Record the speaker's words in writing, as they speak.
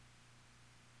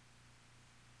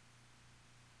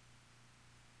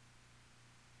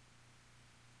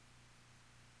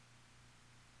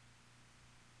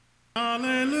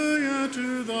Hallelujah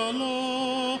to the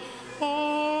Lord.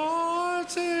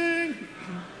 Sing.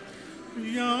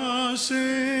 Yeah,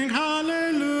 sing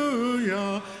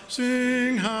hallelujah.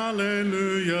 Sing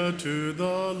hallelujah to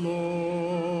the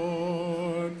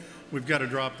Lord. We've got to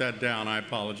drop that down. I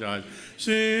apologize.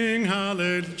 Sing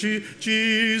hallelujah.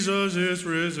 Jesus is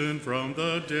risen from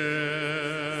the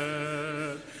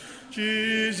dead.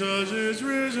 Jesus is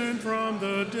risen from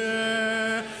the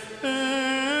dead.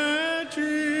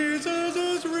 Jesus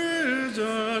is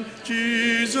risen.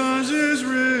 Jesus is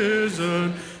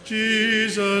risen.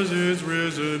 Jesus is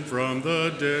risen from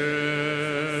the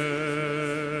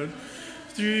dead.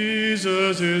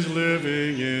 Jesus is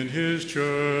living in his church.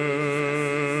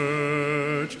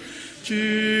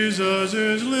 Jesus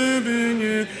is living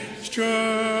in his church.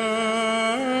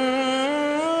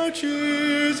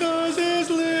 Jesus is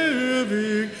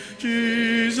living.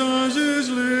 Jesus is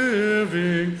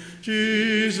living.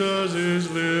 Jesus is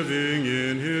living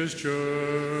in his church.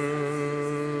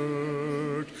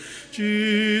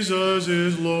 Jesus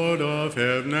is Lord of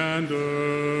heaven and earth.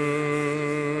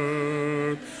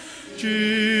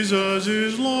 Jesus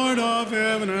is Lord of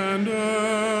heaven and earth.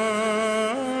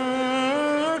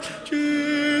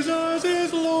 Jesus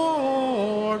is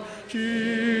Lord.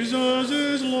 Jesus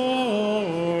is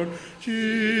Lord.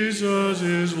 Jesus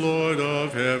is Lord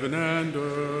of heaven and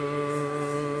earth.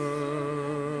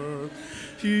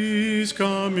 He's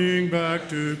coming back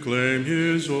to claim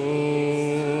his own.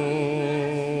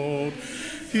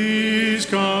 He's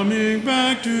coming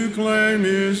back to claim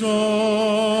his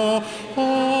own.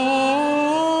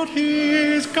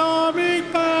 He's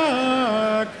coming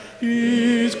back.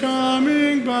 He's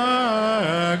coming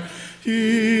back.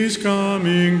 He's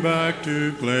coming back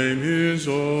to claim his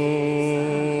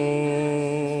own.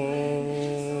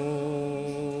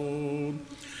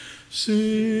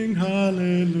 Sing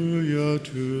hallelujah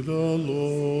to the Lord.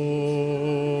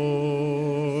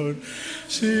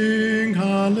 Sing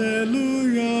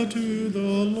hallelujah to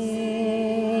the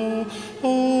Lord.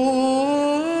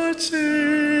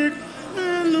 Sing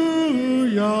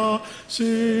hallelujah.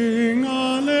 Sing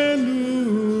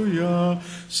hallelujah.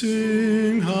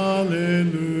 Sing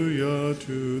hallelujah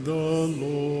to the Lord.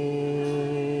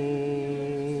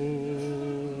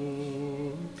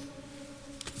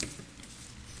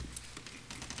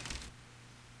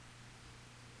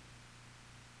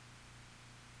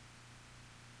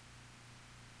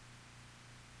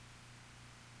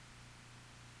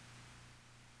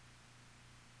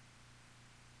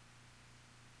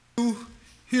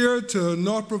 Here to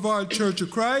North Brevard Church of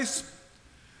Christ.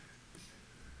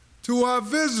 To our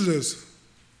visitors,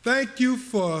 thank you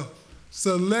for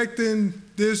selecting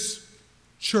this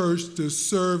church to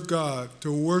serve God,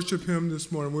 to worship him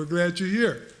this morning. We're glad you're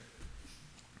here.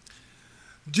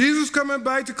 Jesus coming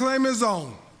back to claim his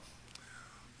own.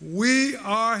 We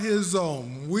are his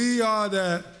own. We are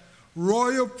that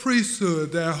royal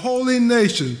priesthood, that holy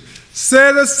nation,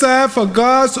 set aside for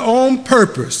God's own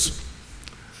purpose.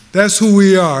 That's who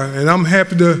we are, and I'm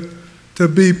happy to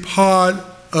be part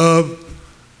of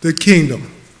the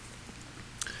kingdom.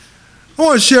 I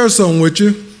want to share something with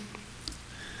you.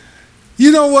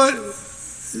 You know what?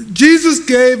 Jesus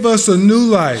gave us a new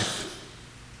life.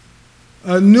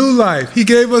 A new life. He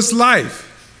gave us life.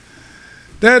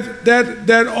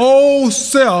 That old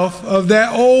self of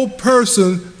that old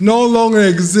person no longer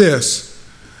exists.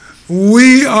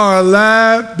 We are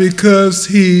alive because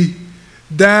he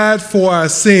died for our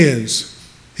sins.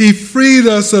 He freed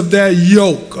us of that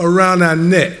yoke around our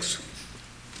necks.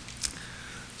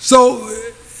 So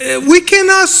we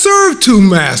cannot serve two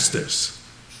masters.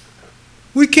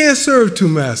 We can't serve two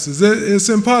masters. It's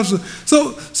impossible.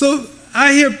 So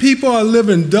I hear people are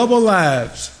living double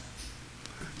lives.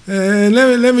 And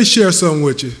let me share something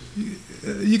with you.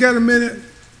 You got a minute?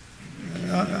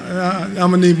 I'm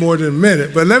going to need more than a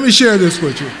minute, but let me share this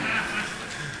with you.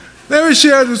 Let me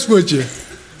share this with you.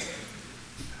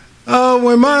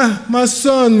 When my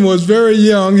son was very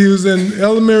young, he was in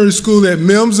elementary school at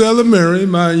Mims Elementary,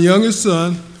 my youngest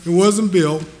son. It wasn't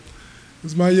Bill. It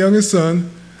was my youngest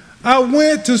son. I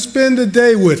went to spend the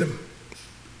day with him.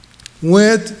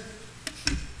 Went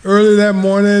early that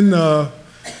morning,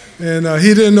 and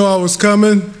he didn't know I was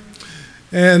coming.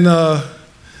 And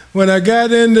when I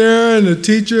got in there and the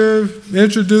teacher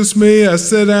introduced me, I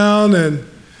sat down, and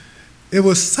it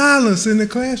was silence in the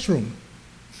classroom.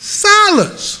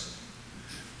 Silence.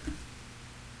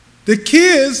 The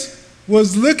kids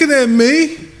was looking at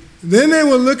me, then they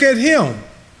would look at him,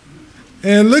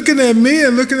 and looking at me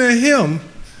and looking at him.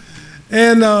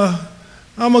 And I'm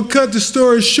going to cut the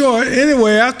story short.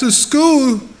 Anyway, after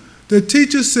school, the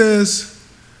teacher says,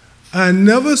 "I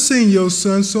never seen your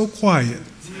son so quiet."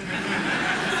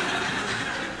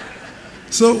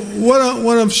 So what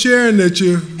I'm sharing that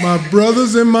you, my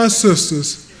brothers and my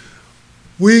sisters,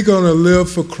 we're going to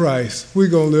live for Christ. We're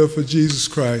going to live for Jesus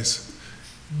Christ.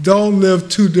 Don't live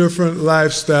two different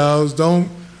lifestyles.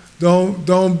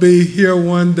 Don't be here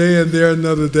one day and there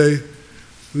another day.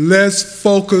 Let's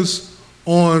focus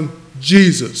on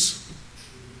Jesus.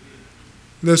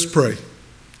 Let's pray.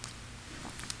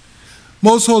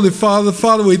 Most Holy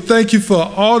Father, we thank you for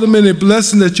all the many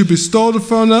blessings that you bestowed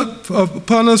upon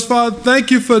us, Father. Thank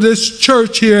you for this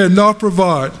church here in North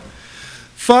Brevard.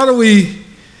 Father, we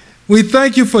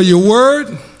thank you for your word,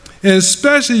 and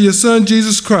especially your Son,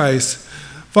 Jesus Christ.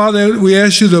 Father, we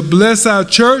ask you to bless our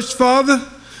church, Father.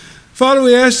 Father,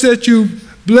 we ask that you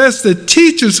bless the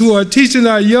teachers who are teaching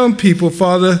our young people,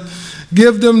 Father.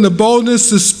 Give them the boldness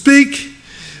to speak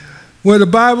where the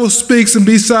Bible speaks and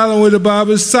be silent where the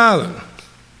Bible is silent.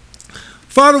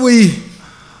 Father, we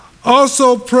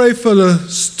also pray for the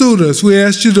students. We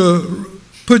ask you to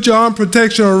put your arm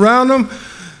protection around them.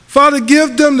 Father,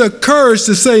 give them the courage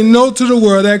to say no to the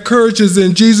world. That courage is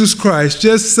in Jesus Christ.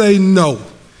 Just say no.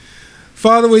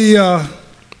 Father, we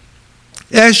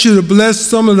ask you to bless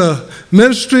some of the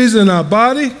ministries in our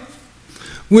body.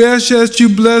 We ask you that you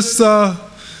bless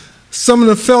some of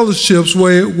the fellowships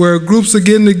where groups are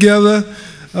getting together,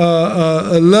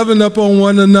 loving up on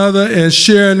one another and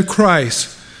sharing Christ.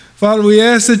 Father, we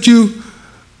ask that you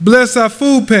bless our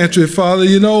food pantry, Father.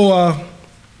 You know,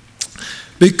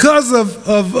 because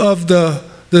of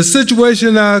the situation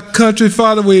in our country,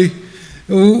 Father,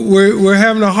 we're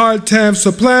having a hard time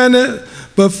supplying it.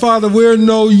 But Father, we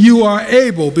know you are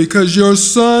able, because your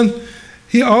Son,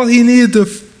 all he needed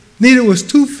was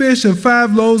 2 fish and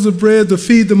 5 loaves of bread to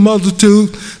feed the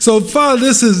multitude. So Father,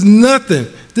 this is nothing.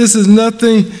 This is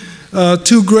nothing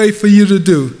too great for you to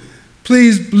do.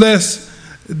 Please bless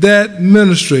that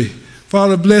ministry.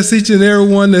 Father, bless each and every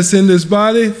one that's in this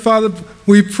body. Father,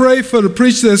 we pray for the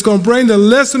preacher that's going to bring the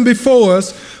lesson before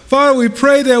us. Father, we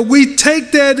pray that we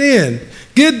take that in,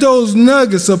 get those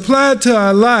nuggets applied to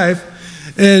our life,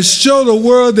 and show the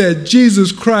world that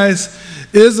Jesus Christ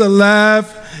is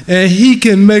alive and he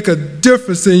can make a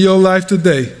difference in your life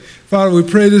today. Father, we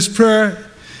pray this prayer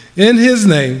in his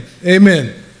name.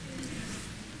 Amen.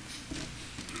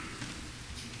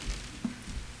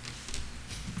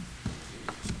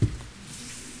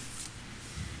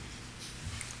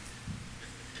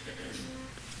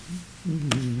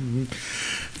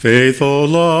 Faithful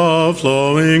love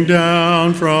flowing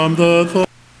down from the throne.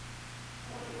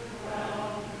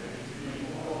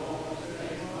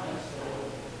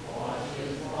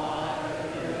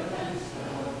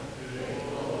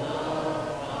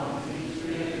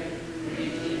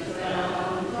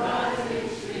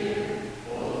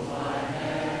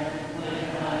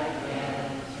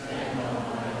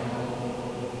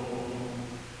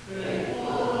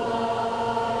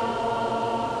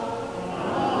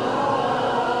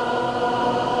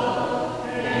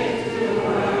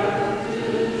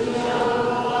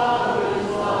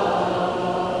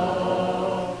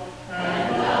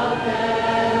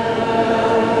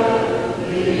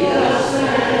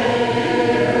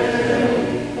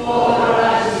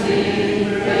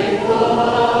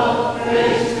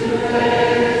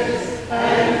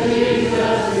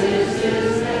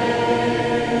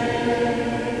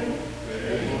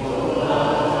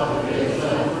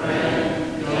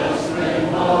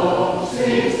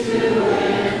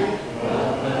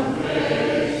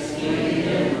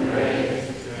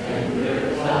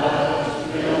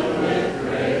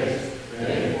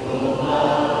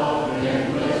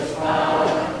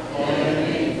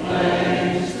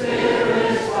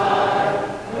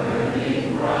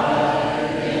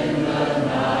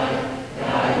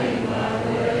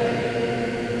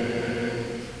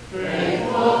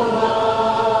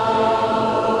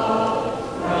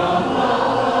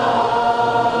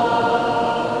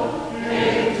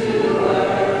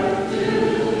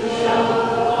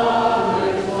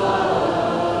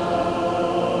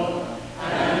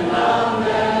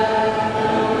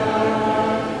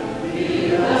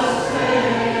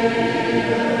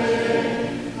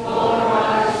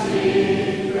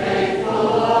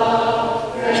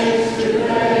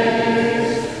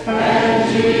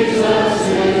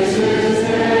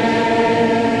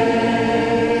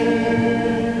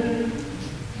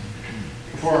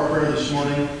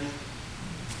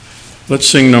 Let's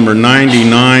sing number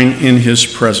 99, In His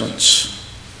Presence.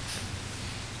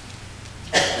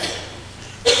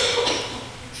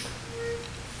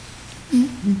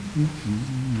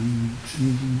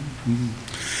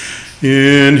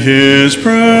 In His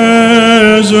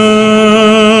presence.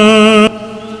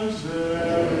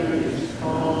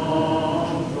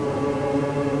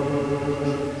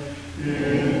 In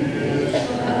His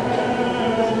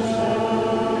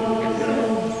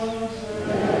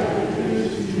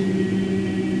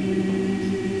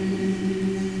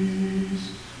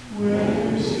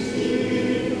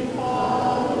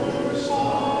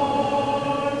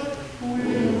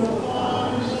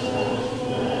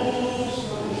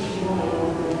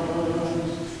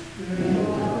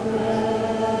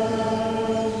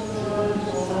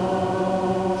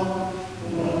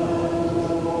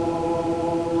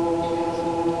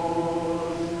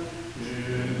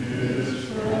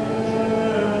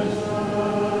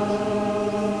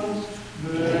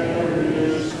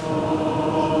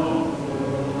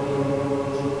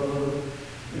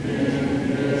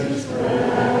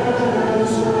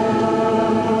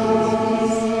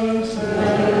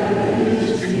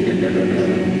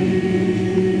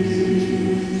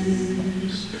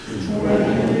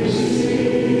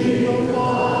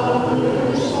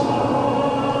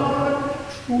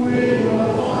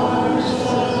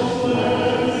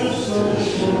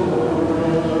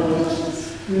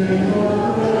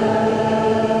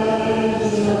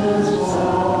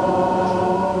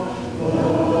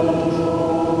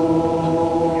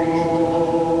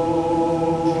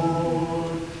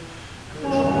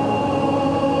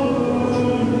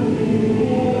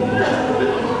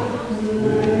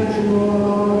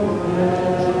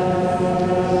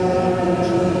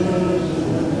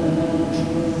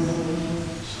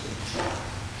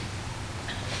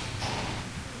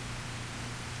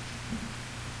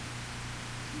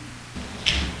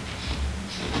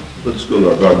Let's go to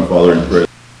our God and Father in prayer.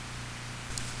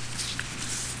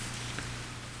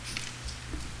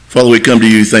 Father, we come to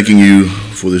you thanking you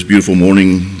for this beautiful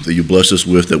morning that you bless us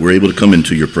with, that we're able to come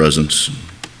into your presence.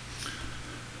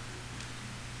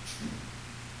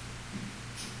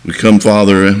 We come,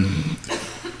 Father,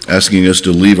 asking us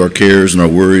to leave our cares and our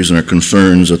worries and our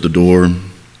concerns at the door.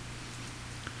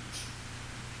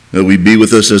 That we be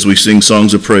with us as we sing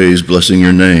songs of praise, blessing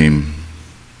your name,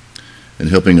 and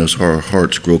helping us, our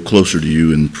hearts, grow closer to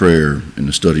you in prayer and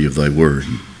the study of thy word.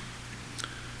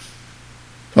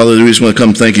 Father, we just want to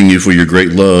come thanking you for your great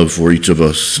love for each of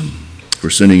us, for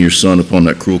sending your Son upon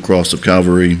that cruel cross of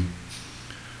Calvary,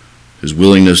 his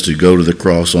willingness to go to the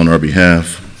cross on our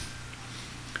behalf,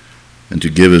 and to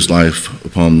give his life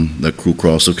upon that cruel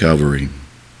cross of Calvary,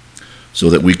 so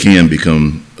that we can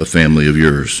become a family of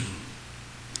yours.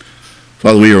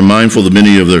 Father, we are mindful of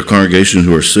many of the congregation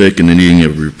who are sick and needing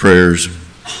of your prayers.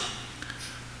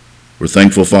 We're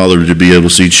thankful, Father, to be able to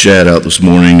see Chad out this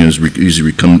morning as he's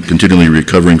continually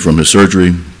recovering from his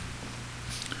surgery.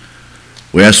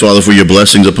 We ask, Father, for your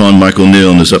blessings upon Michael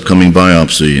Neal in this upcoming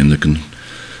biopsy and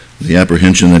the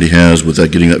apprehension that he has with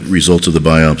that getting the results of the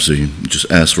biopsy.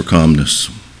 Just ask for calmness.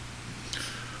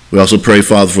 We also pray,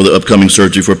 Father, for the upcoming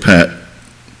surgery for Pat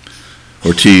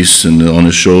Ortiz and on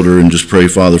his shoulder, and just pray,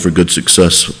 Father, for good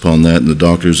success upon that and the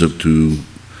doctors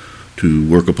to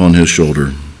work upon his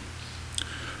shoulder.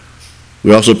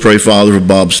 We also pray, Father, for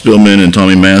Bob Spillman and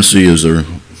Tommy Massey as they're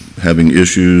having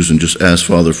issues, and just ask,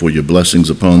 Father, for your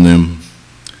blessings upon them.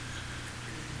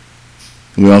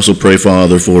 And we also pray,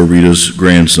 Father, for Rita's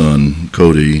grandson,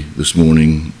 Cody, this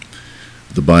morning,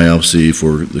 the biopsy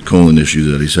for the colon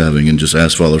issue that he's having, and just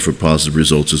ask, Father, for positive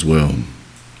results as well.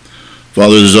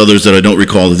 Father, there's others that I don't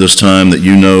recall at this time that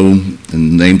you know,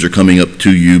 and names are coming up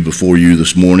to you before you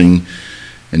this morning,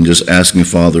 and just asking,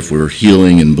 Father, for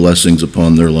healing and blessings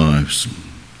upon their lives.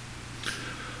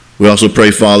 We also pray,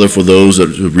 Father, for those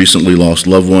that have recently lost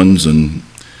loved ones, and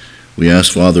we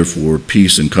ask, Father, for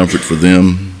peace and comfort for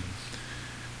them,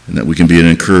 and that we can be an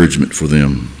encouragement for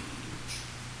them.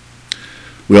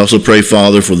 We also pray,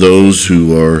 Father, for those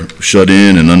who are shut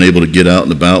in and unable to get out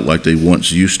and about like they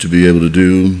once used to be able to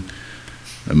do.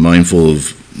 I'm mindful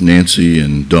of Nancy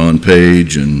and Dawn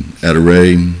Page and Ada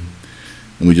Ray. And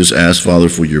we just ask, Father,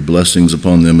 for your blessings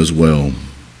upon them as well.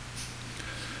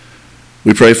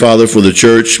 We pray, Father, for the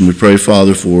church, and we pray,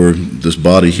 Father, for this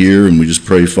body here, and we just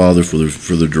pray, Father, for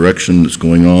the direction that's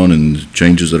going on and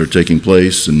changes that are taking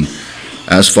place, and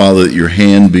ask, Father, that your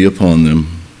hand be upon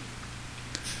them.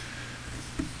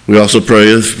 We also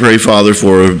pray, Father,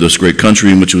 for this great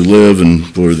country in which we live and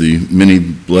for the many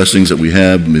blessings that we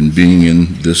have in being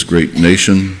in this great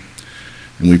nation.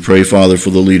 And we pray, Father, for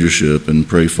the leadership, and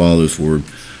pray, Father,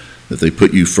 that they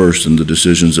put you first in the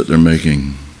decisions that they're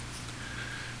making.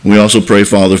 We also pray,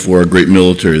 Father, for our great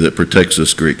military that protects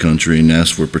this great country, and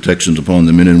ask for protections upon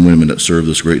the men and women that serve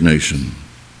this great nation.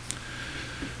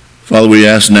 Father, we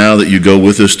ask now that you go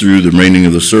with us through the remaining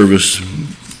of the service,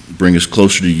 bring us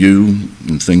closer to you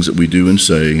in things that we do and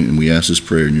say, and we ask this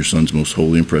prayer in your Son's most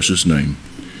holy and precious name.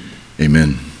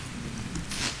 Amen.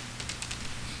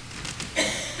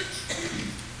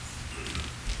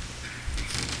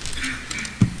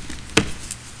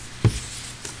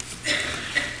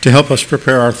 To help us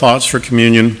prepare our thoughts for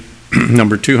communion,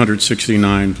 number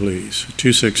 269, please.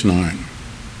 269.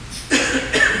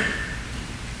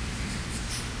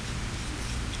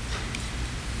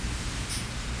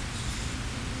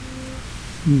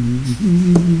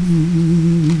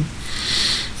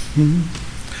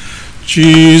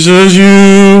 Jesus,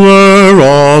 you were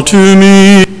all to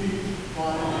me.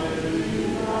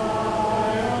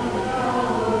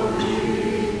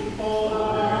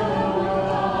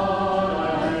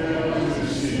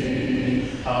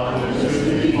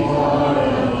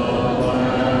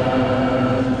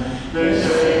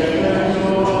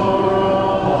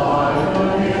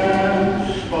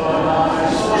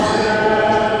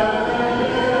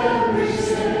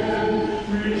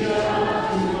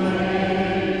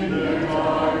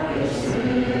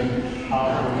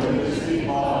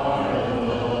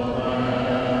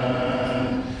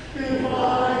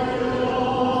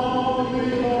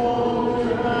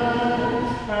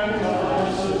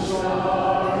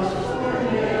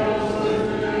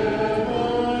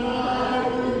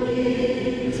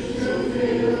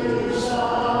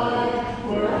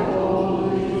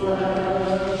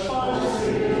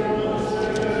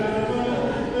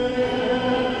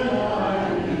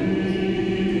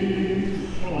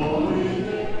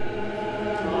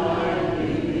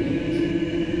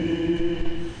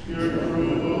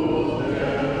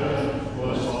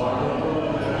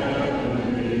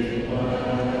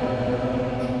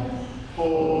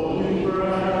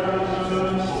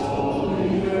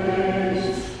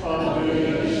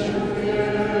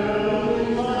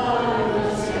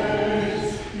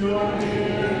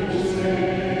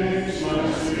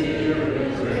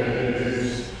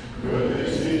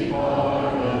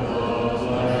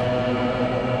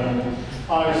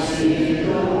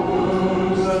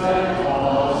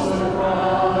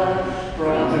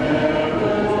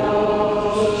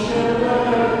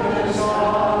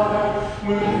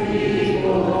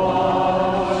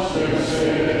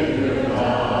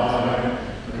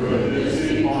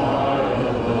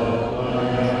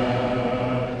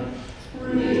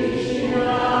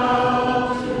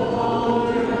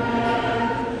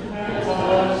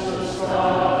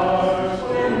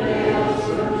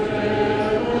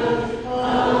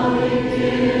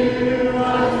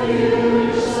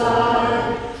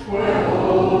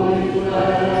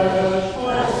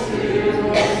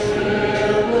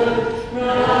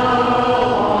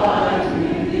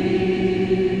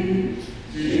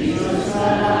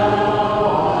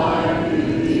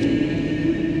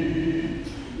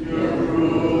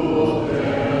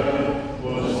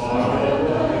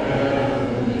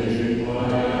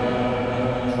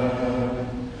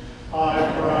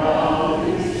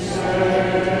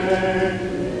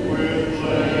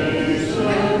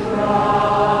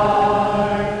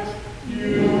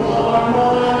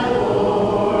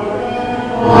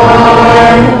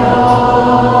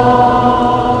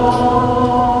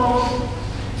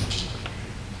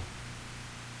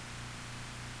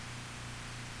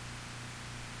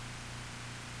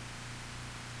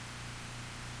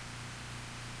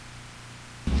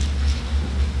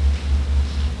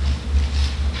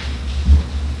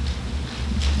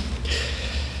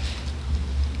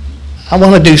 I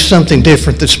want to do something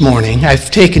different this morning. I've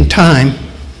taken time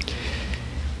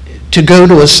to go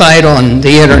to a site on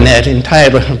the internet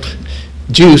entitled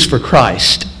Jews for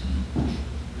Christ.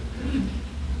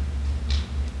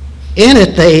 In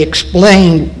it, they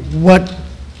explain what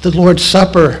the Lord's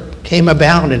Supper came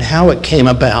about and how it came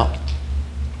about,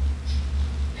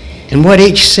 and what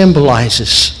each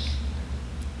symbolizes.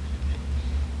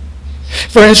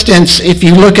 For instance, if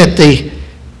you look at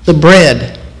the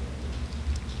bread,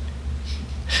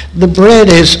 the bread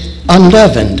is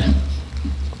unleavened.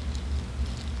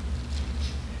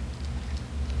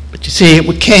 But you see,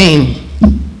 it came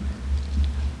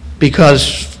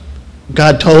because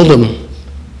God told them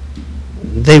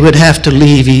they would have to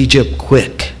leave Egypt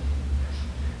quick.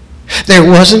 There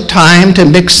wasn't time to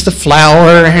mix the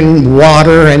flour and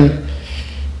water and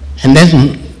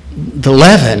then the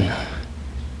leaven,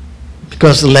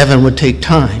 because the leaven would take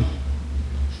time.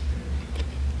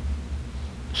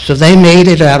 So they made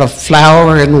it out of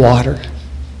flour and water.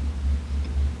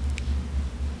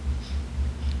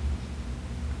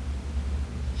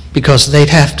 Because they'd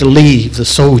have to leave, the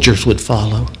soldiers would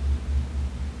follow.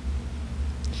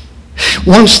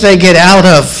 Once they get out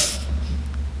of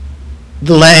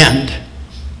the land,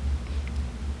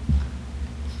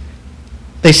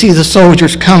 they see the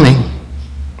soldiers coming.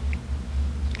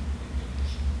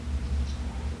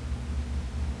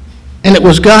 And it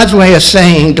was God's way of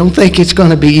saying, don't think it's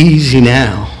going to be easy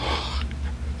now.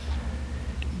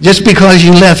 Just because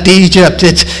you left Egypt,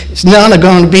 it's not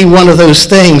going to be one of those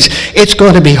things. It's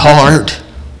going to be hard.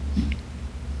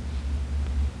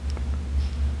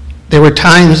 There were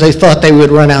times they thought they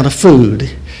would run out of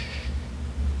food.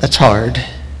 That's hard.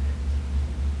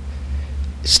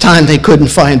 It's time they couldn't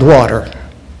find water.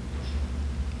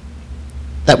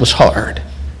 That was hard.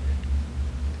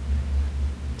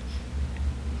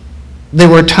 There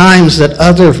were times that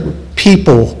other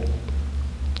people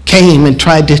came and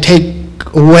tried to take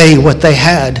away what they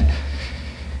had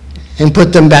and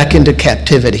put them back into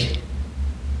captivity.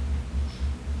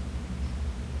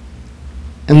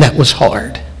 And that was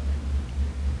hard.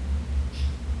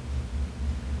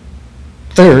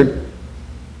 Third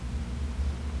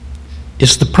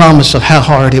is the promise of how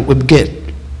hard it would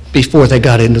get before they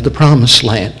got into the promised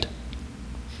land.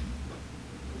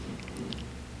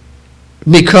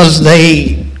 Because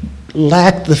they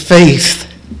lacked the faith,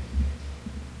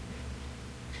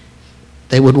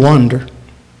 they would wander.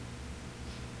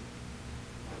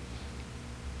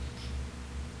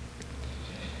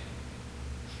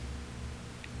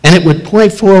 And it would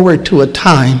point forward to a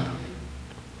time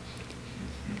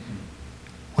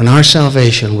when our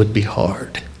salvation would be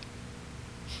hard.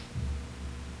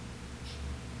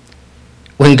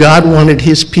 When God wanted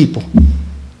his people.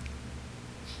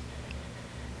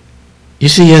 You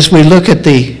see, as we look at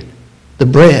the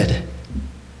bread,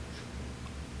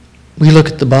 we look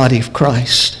at the body of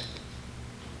Christ.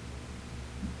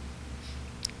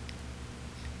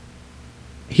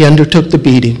 He undertook the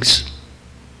beatings,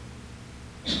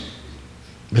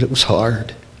 but it was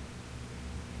hard.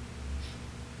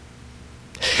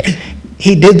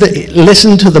 He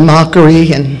listened to the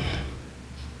mockery, and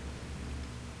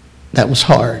that was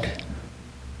hard.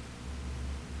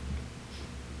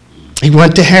 He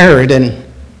went to Herod, and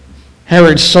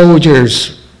Herod's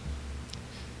soldiers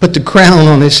put the crown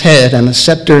on his head and a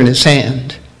scepter in his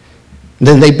hand. And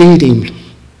then they beat him.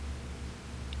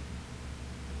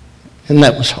 And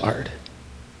that was hard.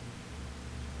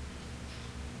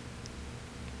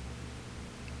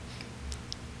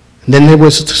 And then there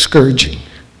was the scourging.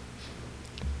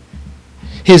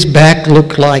 His back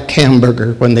looked like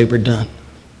hamburger when they were done.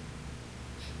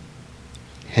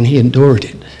 And he endured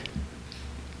it.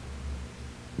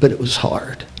 But it was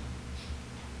hard.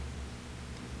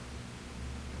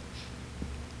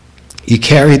 He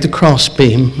carried the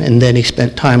crossbeam, and then he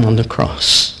spent time on the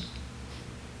cross.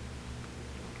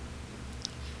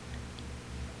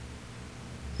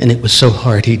 And it was so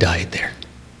hard he died there.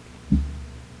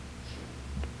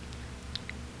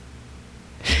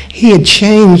 He had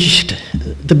changed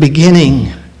the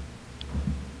beginning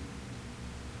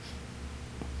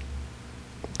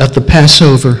of the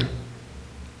Passover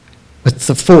with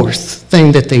the fourth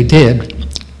thing that they did.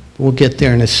 We'll get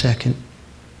there in a second.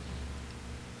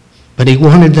 But he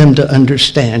wanted them to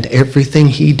understand everything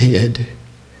he did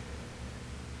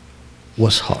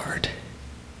was hard.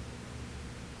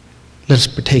 Let's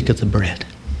partake of the bread.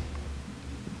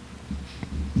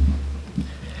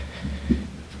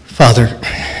 Father,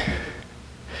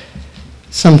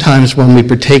 sometimes when we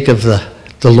partake of the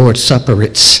Lord's Supper,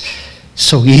 it's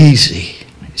so easy.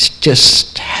 It's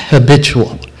just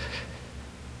habitual.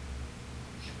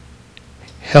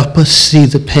 Help us see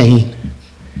the pain.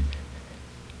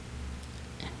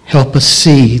 Help us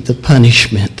see the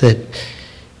punishment that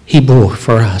he bore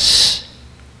for us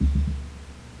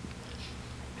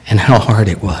and how hard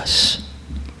it was.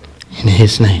 In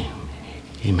his name,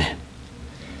 amen.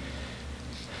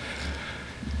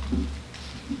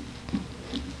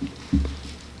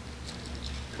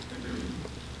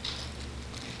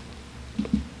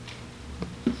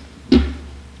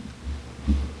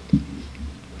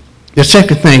 The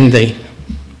second thing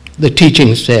the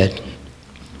teaching said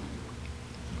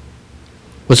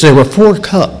was there were 4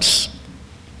 cups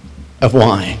of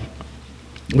wine.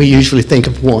 We usually think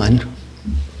of one.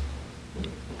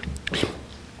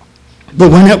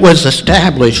 But when it was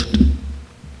established,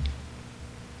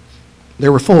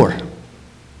 there were 4.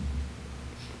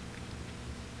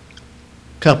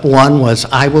 Cup 1 was,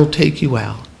 I will take you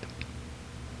out.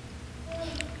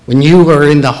 When you are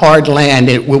in the hard land,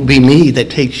 it will be me that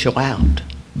takes you out.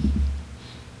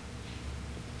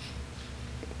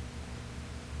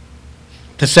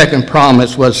 The second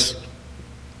promise was,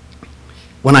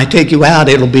 when I take you out,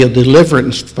 it'll be a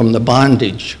deliverance from the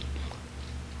bondage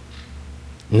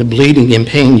and the bleeding and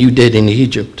pain you did in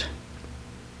Egypt.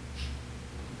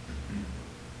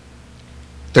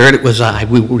 Third, it was, I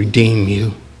will redeem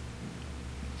you.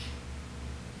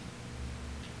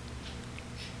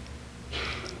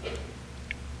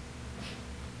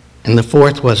 And the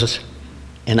fourth was,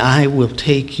 and I will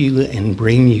take you and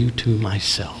bring you to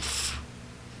myself.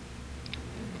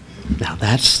 Now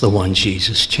that's the one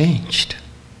Jesus changed.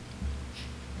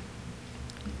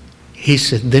 He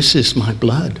said, this is my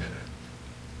blood,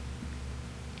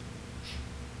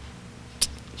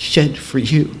 shed for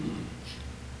you.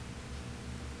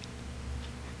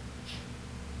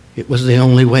 It was the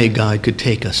only way God could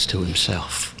take us to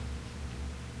himself.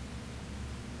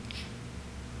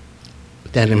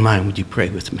 With that in mind, would you pray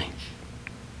with me?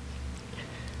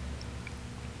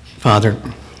 Father,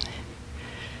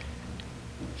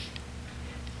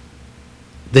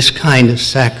 this kind of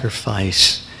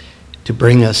sacrifice to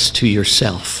bring us to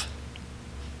yourself,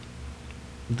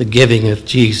 the giving of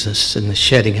Jesus and the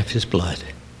shedding of his blood,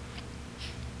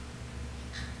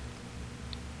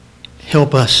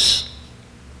 help us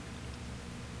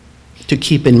to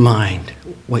keep in mind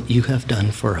what you have done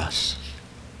for us.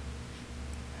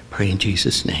 I pray in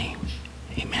Jesus' name,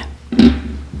 amen.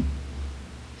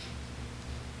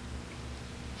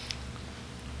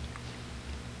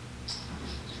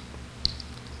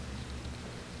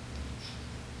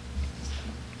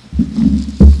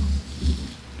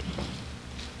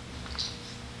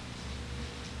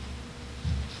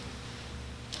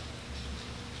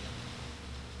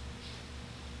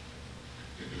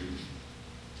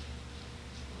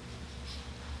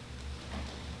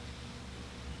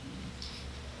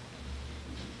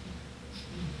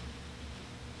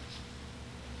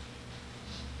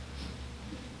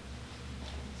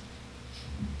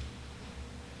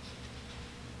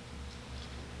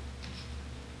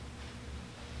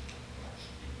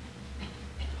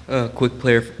 A quick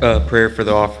prayer for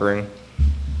the offering.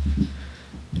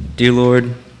 Dear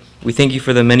Lord, we thank you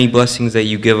for the many blessings that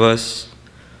you give us.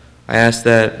 I ask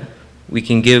that we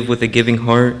can give with a giving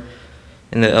heart,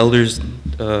 and the elders,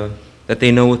 that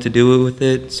they know what to do with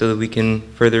it so that we can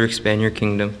further expand your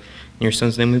kingdom. In your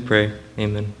Son's name we pray.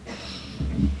 Amen.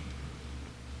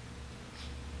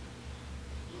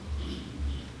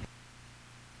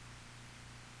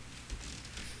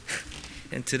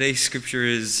 And today's scripture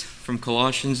is from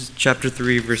Colossians chapter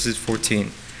 3, verses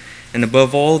 14. And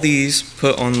above all these,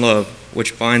 put on love,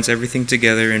 which binds everything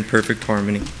together in perfect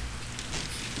harmony.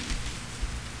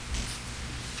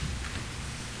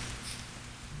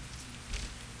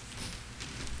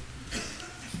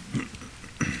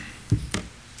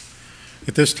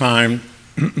 At this time,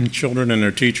 children and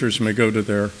their teachers may go to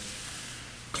their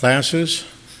classes.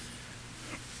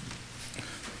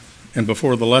 And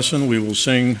before the lesson, we will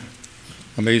sing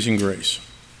Amazing Grace.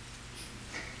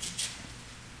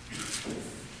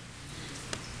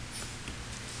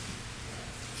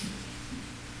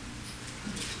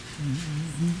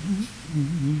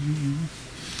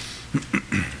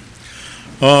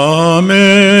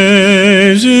 Amazing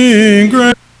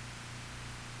grace.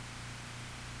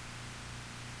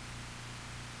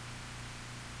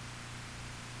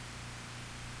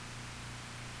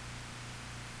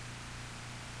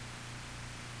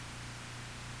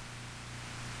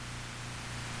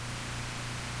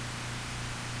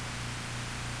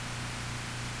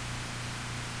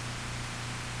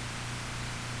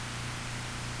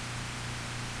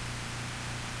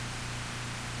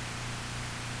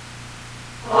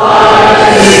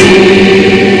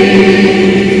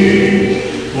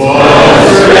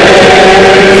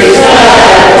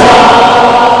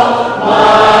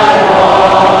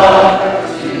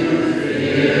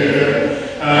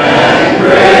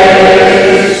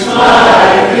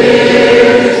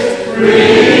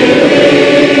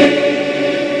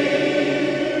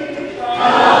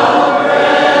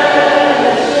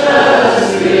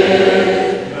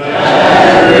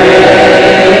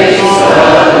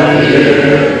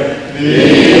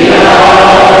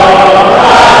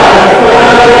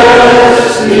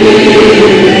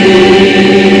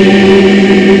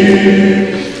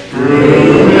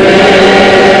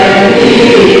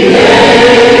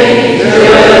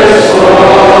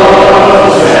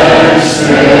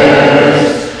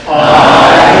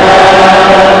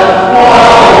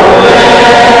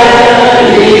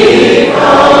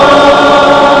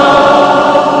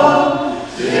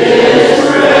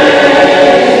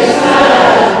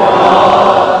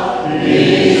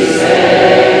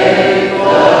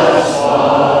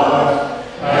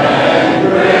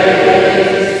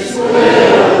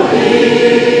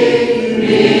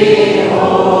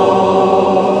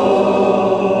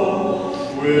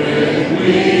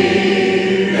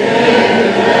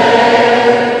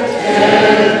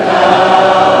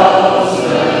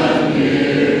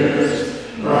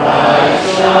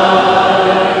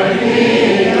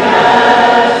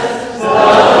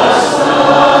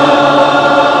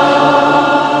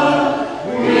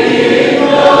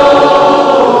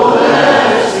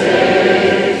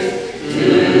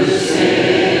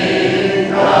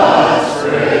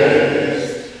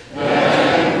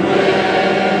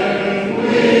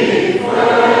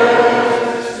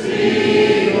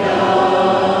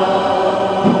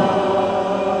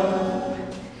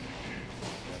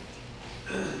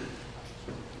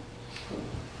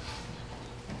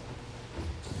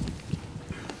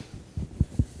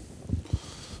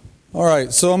 All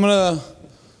right, so I'm going to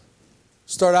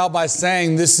start out by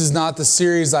saying this is not the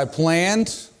series I planned.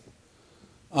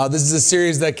 This is a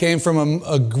series that came from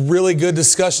a really good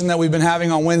discussion that we've been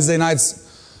having on Wednesday nights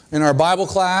in our Bible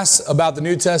class about the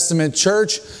New Testament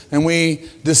church. And we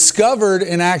discovered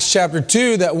in Acts chapter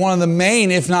 2 that one of the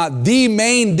main, if not the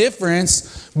main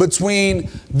difference between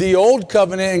the Old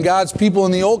Covenant and God's people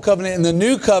in the Old Covenant and the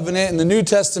New Covenant and the New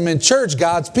Testament church,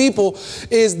 God's people,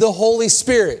 is the Holy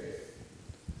Spirit.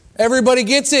 Everybody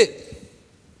gets it.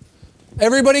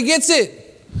 Everybody gets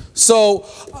it. So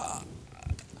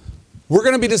we're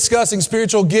going to be discussing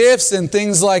spiritual gifts and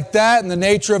things like that and the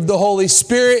nature of the Holy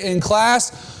Spirit in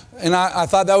class. And I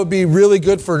thought that would be really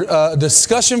good for a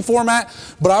discussion format.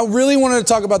 But I really wanted to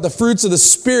talk about the fruits of the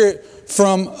Spirit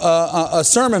from a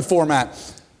sermon format.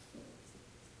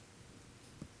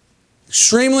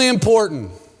 Extremely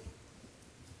important.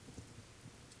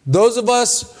 Those of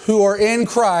us who are in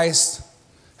Christ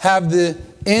have the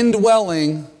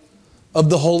indwelling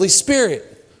of the Holy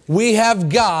Spirit. We have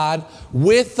God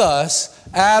with us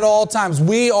at all times.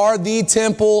 We are the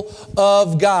temple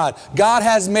of God. God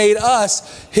has made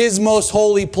us His most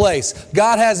holy place.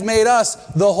 God has made us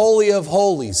the Holy of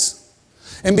Holies.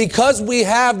 And because we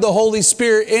have the Holy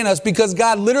Spirit in us, because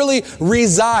God literally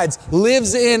resides,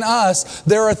 lives in us,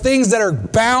 there are things that are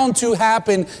bound to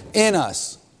happen in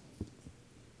us.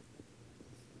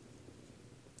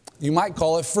 You might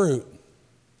call it fruit.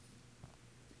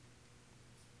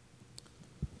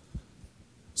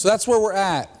 So that's where we're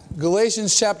at.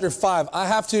 Galatians chapter 5.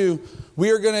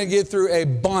 We are going to get through a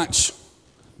bunch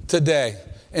today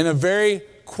in a very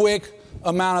quick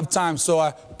amount of time. So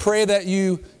I pray that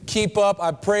you keep up.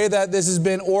 I pray that this has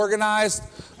been organized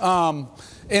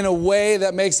in a way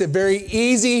that makes it very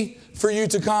easy for you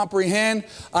to comprehend.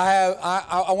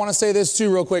 I want to say this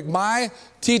too real quick. My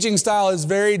teaching style is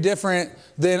very different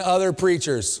than other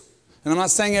preachers. And I'm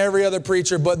not saying every other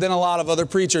preacher, but then a lot of other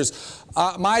preachers.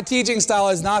 My teaching style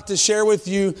is not to share with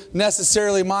you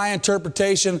necessarily my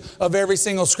interpretation of every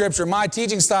single scripture. My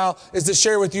teaching style is to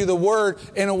share with you the Word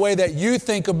in a way that you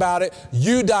think about it,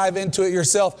 you dive into it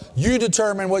yourself, you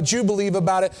determine what you believe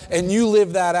about it, and you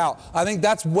live that out. I think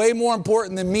that's way more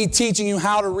important than me teaching you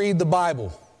how to read the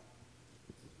Bible.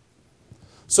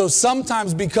 So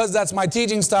sometimes, because that's my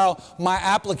teaching style, my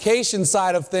application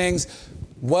side of things,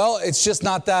 well, it's just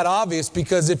not that obvious,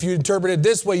 because if you interpret it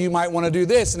this way, you might want to do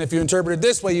this. And if you interpret it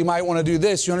this way, you might want to do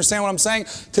this. You understand what I'm saying?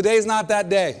 Today's not that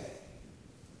day.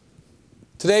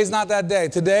 Today's not that day.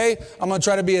 Today, I'm going to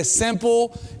try to be as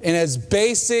simple and as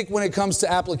basic when it comes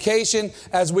to application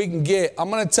as we can get. I'm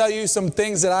going to tell you some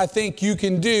things that I think you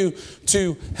can do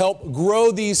to help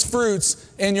grow these fruits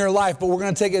in your life. But we're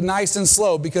going to take it nice and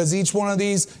slow, because each one of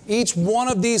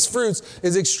these fruits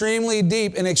is extremely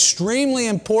deep and extremely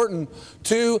important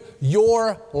to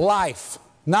your life.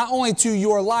 Not only to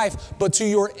your life, but to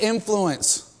your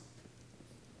influence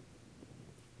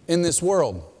in this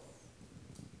world.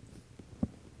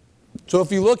 So if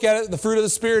you look at it, the fruit of the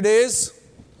Spirit is,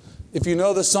 if you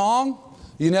know the song,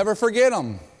 you never forget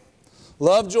them.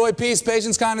 Love, joy, peace,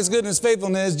 patience, kindness, goodness,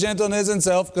 faithfulness, gentleness, and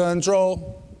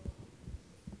self-control.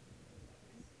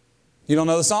 You don't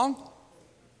know the song?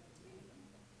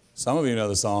 Some of you know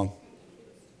the song.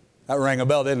 That rang a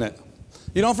bell, didn't it?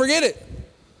 You don't forget it.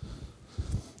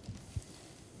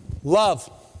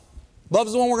 Love. Love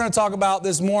is the one we're going to talk about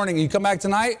this morning. You come back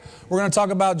tonight, we're going to talk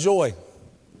about joy.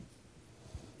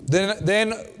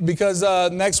 Then because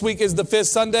next week is the 5th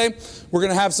Sunday, we're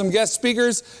going to have some guest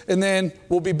speakers, and then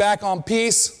we'll be back on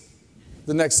peace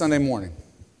the next Sunday morning.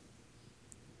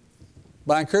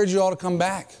 But I encourage you all to come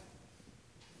back.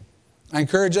 I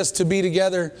encourage us to be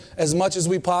together as much as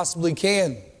we possibly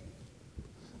can.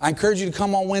 I encourage you to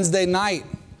come on Wednesday night.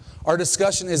 Our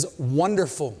discussion is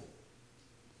wonderful.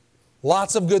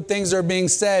 Lots of good things are being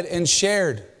said and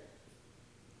shared.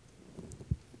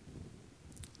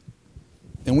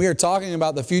 And we are talking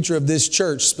about the future of this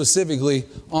church specifically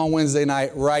on Wednesday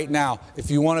night right now. If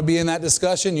you want to be in that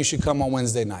discussion, you should come on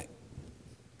Wednesday night.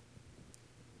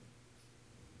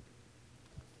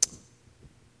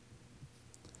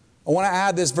 I want to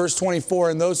add this, verse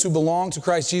 24, and those who belong to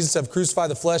Christ Jesus have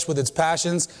crucified the flesh with its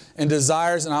passions and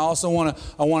desires. And I also want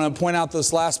to point out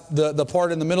this the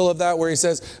part in the middle of that where he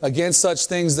says, against such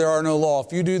things there are no law.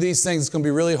 If you do these things, it's going to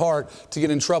be really hard to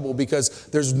get in trouble, because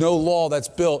there's no law that's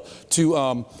built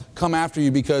to come after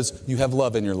you because you have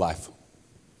love in your life.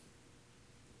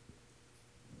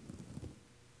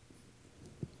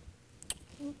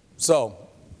 So,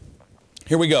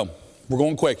 here we go. We're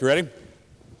going quick. You ready?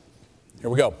 Here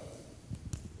we go.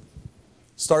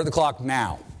 Start the clock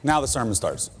now. Now the sermon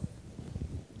starts.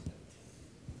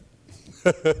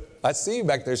 I see you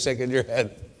back there shaking your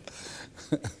head.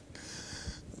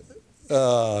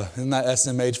 Isn't that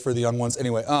SMH for the young ones?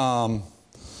 Anyway,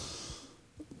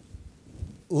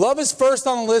 love is first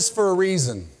on the list for a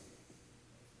reason.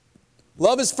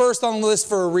 Love is first on the list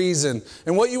for a reason.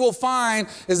 And what you will find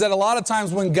is that a lot of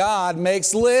times when God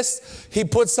makes lists, He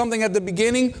puts something at the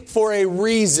beginning for a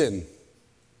reason.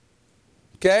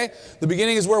 Okay? The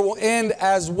beginning is where we'll end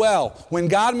as well. When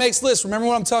God makes lists, remember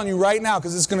what I'm telling you right now,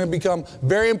 because it's going to become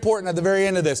very important at the very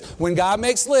end of this. When God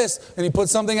makes lists and He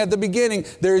puts something at the beginning,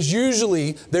 there is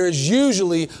usually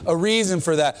a reason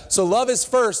for that. So love is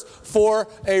first for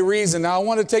a reason. Now I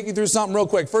want to take you through something real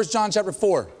quick. 1 John chapter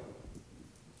 4.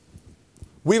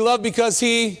 We love because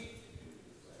He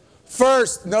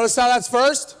first. Notice how that's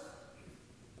first?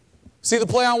 See the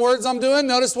play on words I'm doing?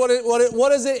 Notice what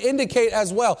does it indicate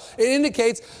as well? It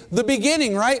indicates the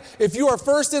beginning, right? If you are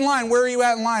first in line, where are you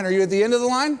at in line? Are you at the end of the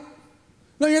line?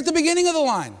 No, you're at the beginning of the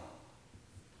line.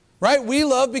 Right? We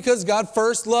love because God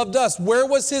first loved us. Where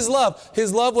was His love?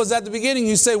 His love was at the beginning.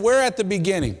 You say, where at the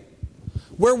beginning?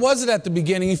 Where was it at the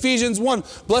beginning? Ephesians 1,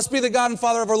 blessed be the God and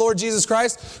Father of our Lord Jesus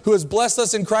Christ, who has blessed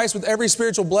us in Christ with every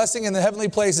spiritual blessing in the heavenly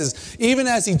places, even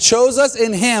as He chose us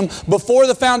in Him before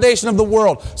the foundation of the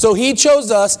world. So He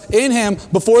chose us in Him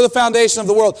before the foundation of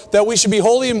the world, that we should be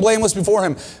holy and blameless before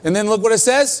Him. And then look what it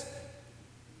says.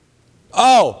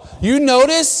 Oh, you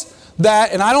notice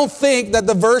that, and I don't think that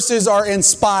the verses are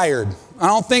inspired. I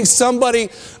don't think somebody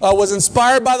was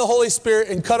inspired by the Holy Spirit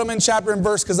and cut them in chapter and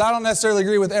verse, because I don't necessarily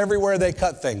agree with everywhere they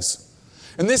cut things.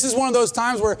 And this is one of those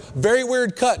times where very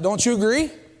weird cut. Don't you agree?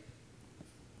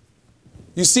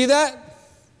 You see that?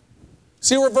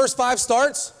 See where verse 5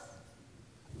 starts?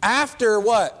 After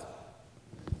what?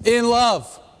 In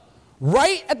love.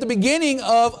 Right at the beginning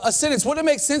of a sentence. Wouldn't it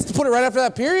make sense to put it right after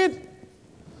that period?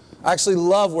 I actually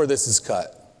love where this is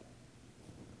cut,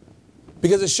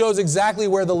 because it shows exactly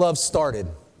where the love started.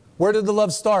 Where did the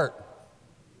love start?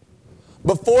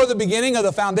 Before the beginning of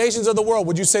the foundations of the world.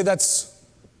 Would you say that's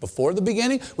before the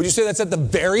beginning? Would you say that's at the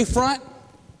very front?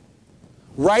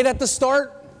 Right at the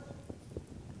start?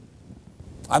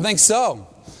 I think so.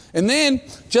 And then,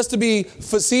 just to be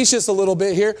facetious a little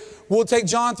bit here, we'll take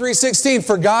John 3:16.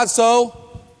 For God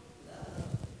so,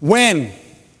 when?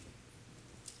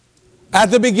 At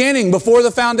the beginning, before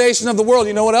the foundation of the world.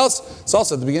 You know what else? It's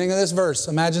also at the beginning of this verse.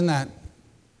 Imagine that.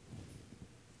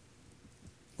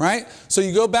 Right? So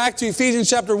you go back to Ephesians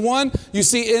chapter 1. You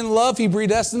see, in love, He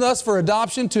predestined us for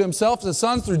adoption to Himself as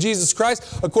sons through Jesus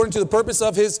Christ, according to the purpose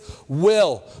of His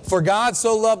will. For God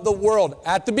so loved the world.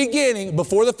 At the beginning,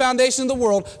 before the foundation of the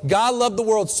world, God loved the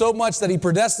world so much that He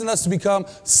predestined us to become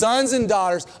sons and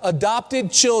daughters,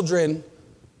 adopted children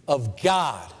of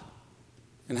God.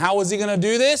 And how was He going to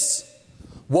do this?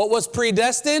 What was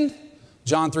predestined?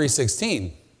 John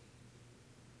 3:16.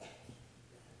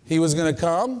 He was going to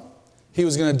come. He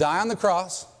was going to die on the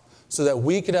cross so that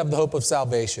we could have the hope of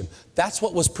salvation. That's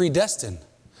what was predestined.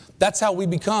 That's how we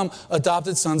become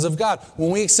adopted sons of God.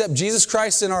 When we accept Jesus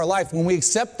Christ in our life, when we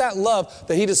accept that love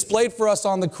that He displayed for us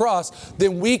on the cross,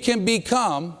 then we can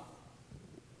become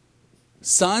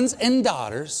sons and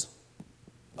daughters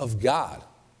of God.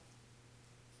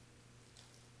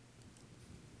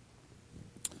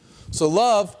 So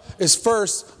love is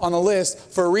first on the list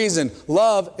for a reason.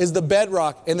 Love is the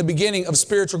bedrock and the beginning of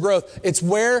spiritual growth. It's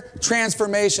where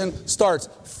transformation starts.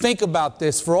 Think about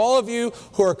this. For all of you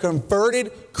who are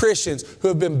converted Christians, who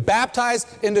have been baptized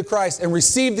into Christ and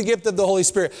received the gift of the Holy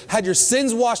Spirit, had your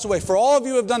sins washed away, for all of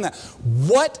you who have done that,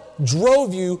 what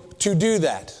drove you to do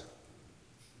that?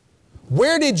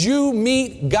 Where did you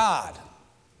meet God?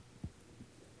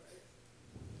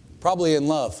 Probably in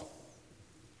love.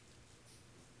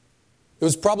 It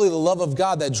was probably the love of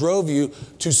God that drove you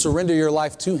to surrender your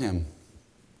life to Him.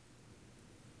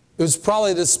 It was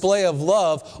probably a display of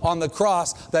love on the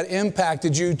cross that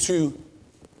impacted you to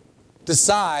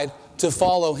decide to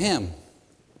follow Him.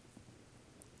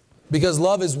 Because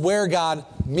love is where God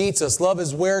meets us. Love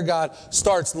is where God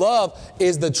starts. Love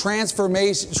is the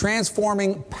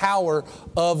transforming power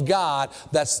of God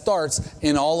that starts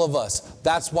in all of us.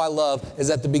 That's why love is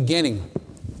at the beginning.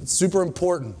 It's super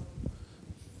important.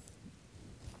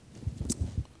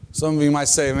 Some of you might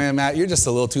say, man, Matt, you're just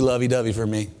a little too lovey-dovey for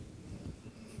me.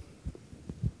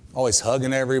 Always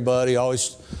hugging everybody,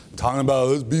 always talking about,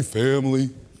 let's be family.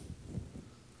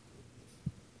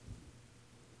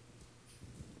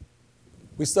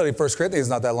 We studied 1 Corinthians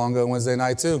not that long ago Wednesday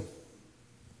night too.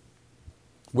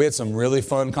 We had some really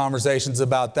fun conversations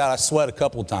about that. I sweat a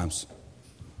couple of times.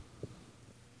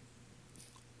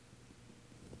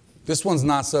 This one,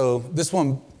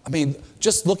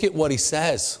 just look at what he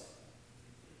says.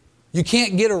 You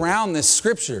can't get around this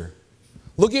scripture.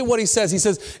 Look at what he says. He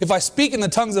says, if I speak in the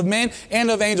tongues of men and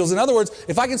of angels. In other words,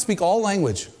 if I can speak all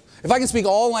language,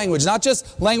 not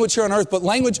just language here on earth, but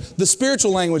language, the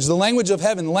spiritual language, the language of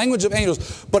heaven, the language of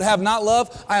angels, but have not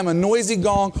love, I am a noisy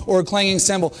gong or a clanging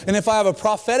cymbal. And if I have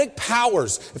prophetic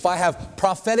powers,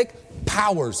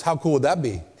 how cool would that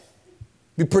be?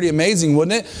 Be pretty amazing,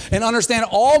 wouldn't it? And understand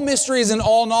all mysteries and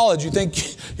all knowledge. You think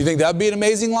that'd be an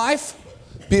amazing life?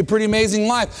 Be a pretty amazing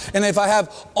life. And if I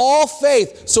have all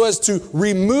faith so as to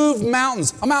remove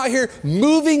mountains, I'm out here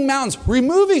moving mountains,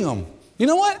 removing them. You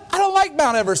know what? I don't like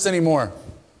Mount Everest anymore.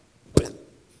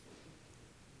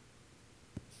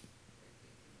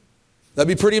 That'd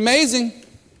be pretty amazing.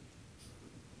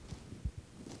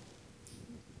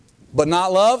 But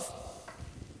not love,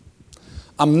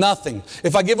 I'm nothing.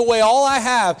 If I give away all I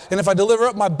have, and if I deliver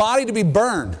up my body to be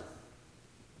burned,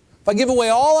 if I give away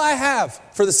all I have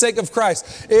for the sake of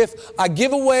Christ, if I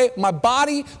give away my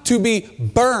body to be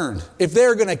burned, if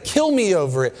they're going to kill me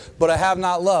over it, but I have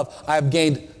not love, I have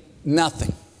gained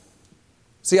nothing.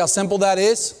 See how simple that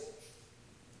is?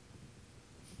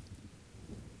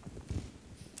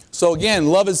 So again,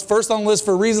 love is first on the list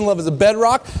for a reason. Love is a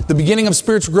bedrock, the beginning of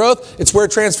spiritual growth. It's where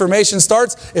transformation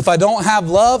starts. If I don't have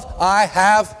love, I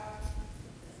have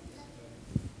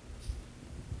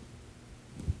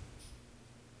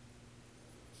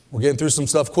We're getting through some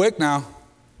stuff quick now.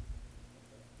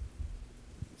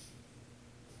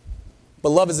 But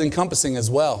love is encompassing as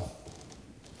well.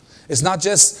 It's not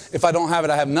just if I don't have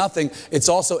it, I have nothing. It's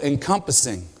also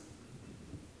encompassing.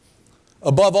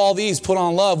 Above all these, put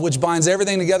on love, which binds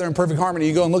everything together in perfect harmony.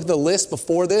 You go and look at the list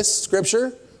before this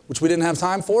scripture, which we didn't have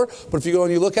time for. But if you go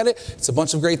and you look at it, it's a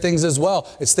bunch of great things as well.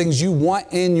 It's things you want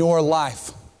in your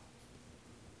life.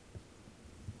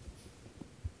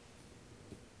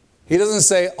 He doesn't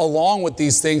say along with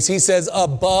these things. He says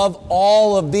above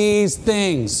all of these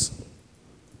things.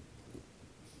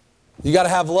 You got to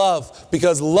have love,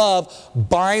 because love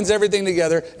binds everything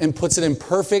together and puts it in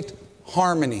perfect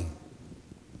harmony.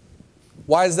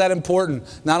 Why is that important?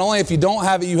 Not only if you don't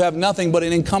have it, you have nothing, but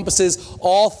it encompasses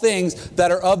all things that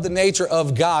are of the nature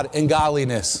of God and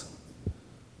godliness.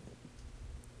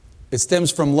 It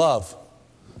stems from love,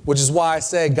 which is why I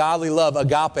say godly love,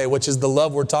 agape, which is the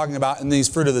love we're talking about in these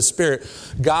fruit of the Spirit.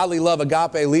 Godly love,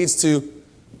 agape, leads to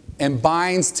and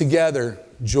binds together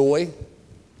joy,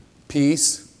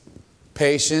 peace,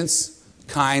 patience,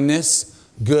 kindness,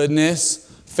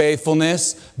 goodness,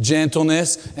 faithfulness,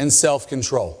 gentleness, and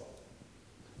self-control.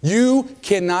 You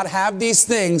cannot have these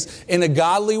things in a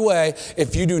godly way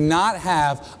if you do not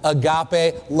have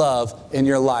agape love in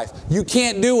your life. You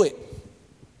can't do it.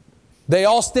 They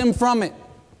all stem from it.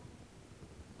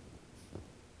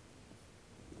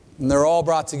 And they're all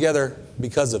brought together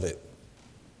because of it.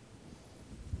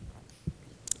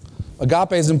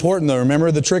 Agape is important though.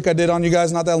 Remember the trick I did on you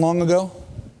guys not that long ago?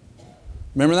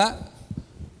 Remember that?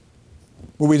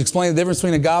 Where we explained the difference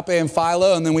between agape and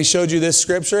philo, and then we showed you this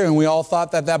scripture, and we all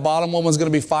thought that that bottom one was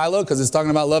going to be philo because it's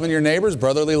talking about loving your neighbors.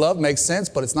 Brotherly love makes sense,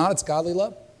 but it's not. It's godly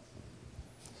love.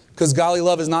 Because godly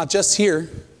love is not just here.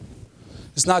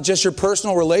 It's not just your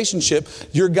personal relationship.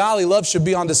 Your godly love should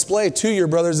be on display to your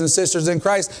brothers and sisters in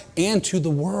Christ and to the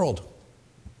world.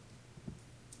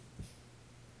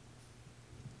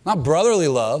 Not brotherly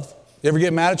love. You ever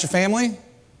get mad at your family?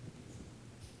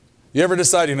 You ever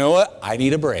decide, you know what? I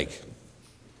need a break.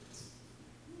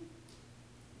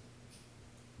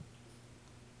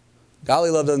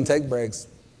 Godly love doesn't take breaks.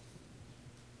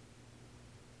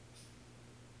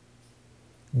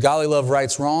 Godly love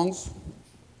rights wrongs.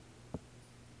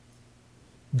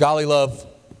 Godly love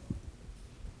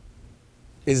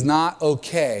is not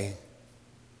okay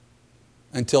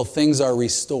until things are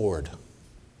restored.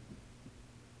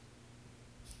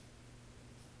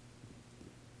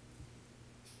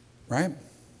 Right?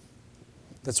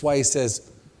 That's why he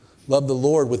says, love the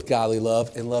Lord with godly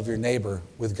love and love your neighbor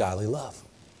with godly love.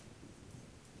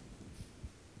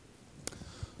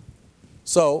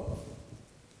 So,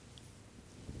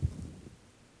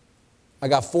 I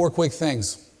got 4 quick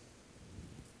things.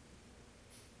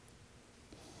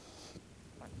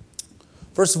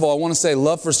 First of all, I want to say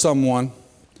love for someone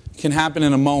can happen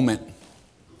in a moment.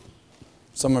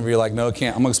 Some of you are like, no, it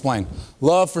can't. I'm going to explain.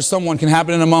 Love for someone can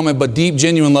happen in a moment, but deep,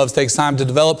 genuine love takes time to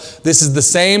develop. This is the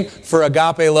same for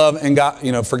agape love and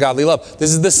for godly love.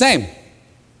 This is the same.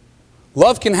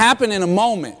 Love can happen in a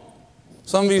moment.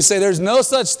 Some of you say there's no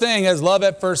such thing as love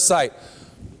at first sight.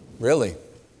 Really?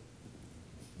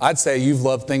 I'd say you've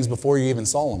loved things before you even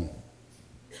saw them.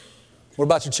 What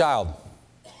about your child?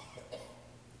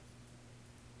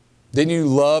 Didn't you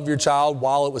love your child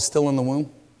while it was still in the womb?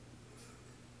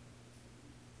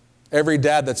 Every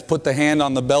dad that's put the hand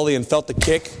on the belly and felt the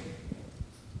kick.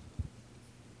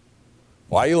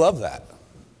 Why you love that?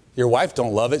 Your wife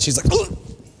don't love it. She's like, ugh.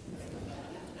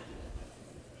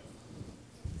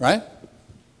 Right?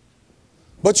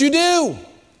 But you do.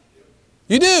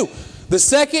 You do. The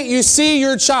second you see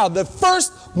your child, the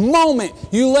first moment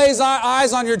you lay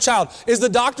eyes on your child, is the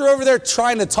doctor over there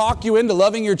trying to talk you into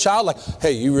loving your child? Like,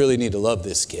 hey, you really need to love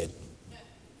this kid.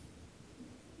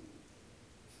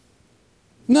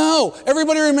 No.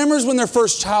 Everybody remembers when their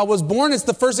first child was born. It's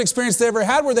the first experience they ever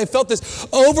had where they felt this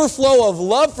overflow of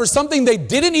love for something they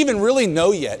didn't even really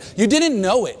know yet. You didn't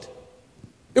know it.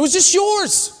 It was just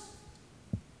yours.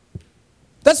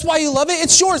 That's why you love it.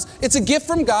 It's yours. It's a gift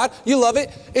from God. You love it.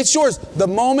 It's yours. The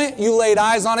moment you laid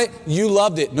eyes on it, you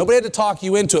loved it. Nobody had to talk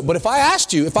you into it. But if I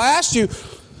asked you,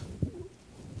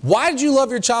 why did you love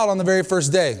your child on the very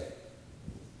first day?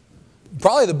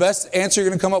 Probably the best answer you're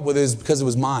going to come up with is because it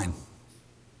was mine.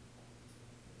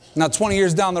 Now, 20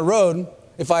 years down the road,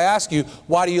 if I ask you,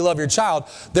 why do you love your child?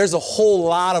 There's a whole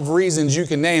lot of reasons you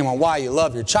can name on why you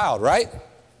love your child, right?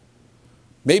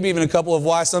 Maybe even a couple of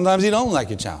why sometimes you don't like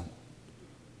your child.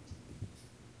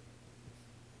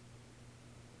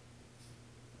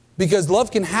 Because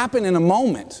love can happen in a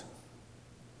moment.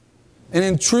 And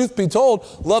in truth be told,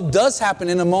 love does happen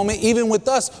in a moment, even with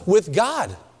us, with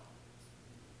God.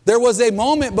 There was a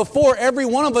moment before every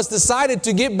one of us decided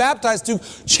to get baptized, to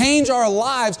change our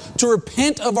lives, to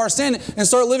repent of our sin and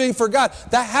start living for God.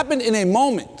 That happened in a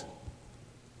moment.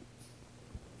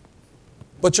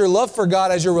 But your love for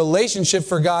God, as your relationship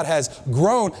for God has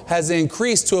grown, has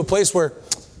increased to a place where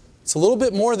it's a little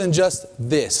bit more than just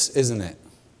this, isn't it?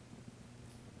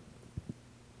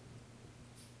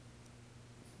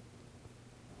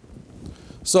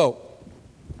 So,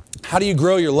 how do you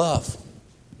grow your love?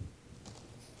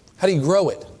 How do you grow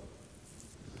it?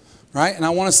 Right? And I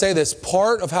want to say this.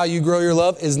 Part of how you grow your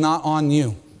love is not on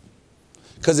you.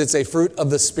 Because it's a fruit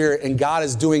of the Spirit. And God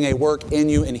is doing a work in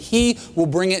you. And He will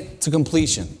bring it to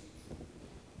completion.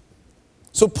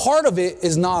 So part of it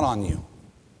is not on you.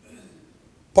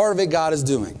 Part of it God is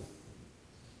doing.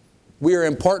 We are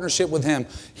in partnership with Him.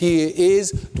 He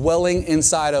is dwelling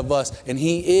inside of us. And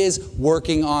He is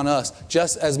working on us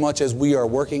just as much as we are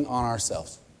working on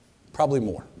ourselves. Probably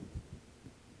more.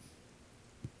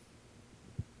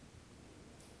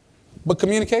 But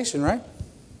communication, right?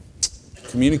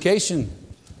 Communication.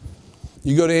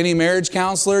 You go to any marriage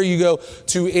counselor, you go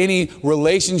to any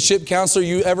relationship counselor,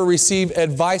 you ever receive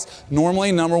advice,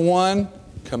 normally, number one,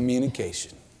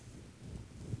 communication.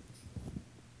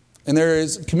 And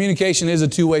communication is a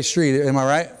two-way street, am I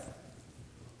right?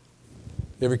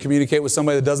 You ever communicate with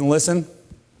somebody that doesn't listen?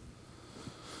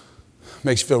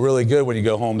 Makes you feel really good when you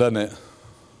go home, doesn't it?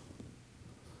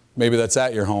 Maybe that's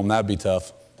at your home, that'd be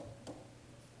tough.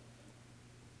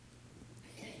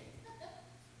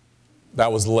 That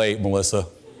was late, Melissa.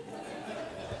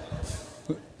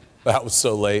 That was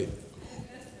so late.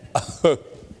 There's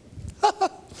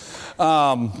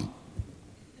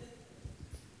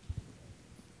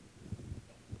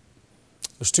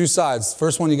two sides.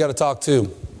 First one you got to talk to.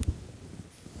 You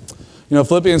know,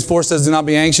 Philippians 4 says, do not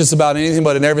be anxious about anything,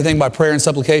 but in everything by prayer and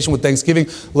supplication with thanksgiving,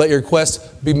 let your requests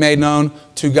be made known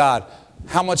to God.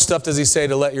 How much stuff does he say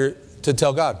to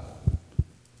tell God?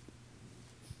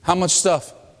 How much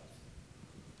stuff?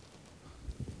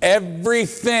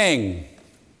 Everything.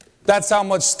 That's how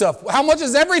much stuff. How much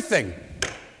is everything?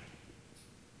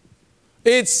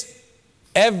 It's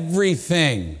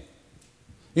everything.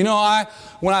 You know,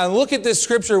 when I look at this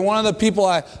scripture, one of the people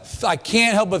I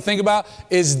can't help but think about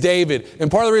is David. And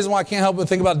part of the reason why I can't help but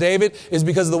think about David is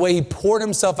because of the way he poured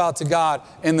himself out to God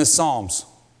in the Psalms.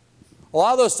 A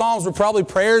lot of those Psalms were probably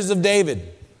prayers of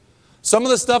David. Some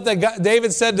of the stuff that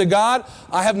David said to God,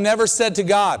 I have never said to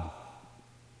God.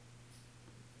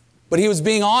 But he was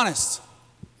being honest.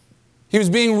 He was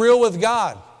being real with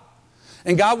God.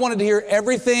 And God wanted to hear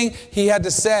everything he had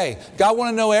to say. God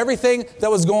wanted to know everything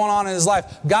that was going on in his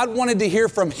life. God wanted to hear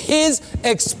from his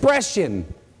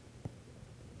expression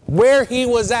where he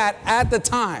was at the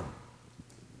time.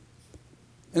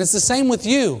 And it's the same with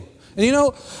you. And you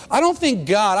know, I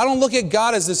don't look at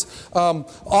God as this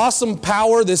awesome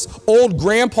power, this old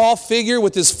grandpa figure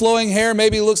with his flowing hair.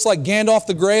 Maybe he looks like Gandalf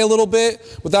the Grey a little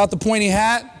bit without the pointy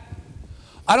hat.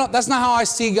 That's not how I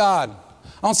see God.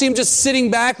 I don't see him just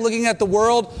sitting back looking at the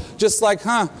world just like,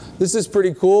 this is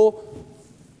pretty cool.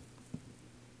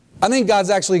 I think God's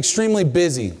actually extremely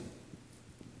busy.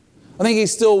 I think he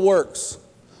still works.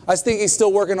 I think he's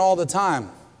still working all the time.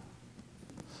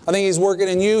 I think he's working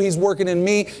in you, he's working in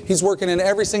me, he's working in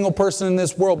every single person in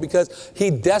this world because he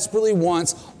desperately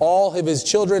wants all of his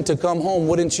children to come home,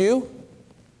 wouldn't you?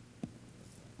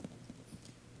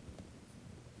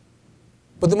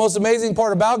 But the most amazing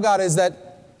part about God is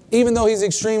that even though He's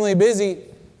extremely busy,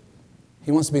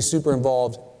 He wants to be super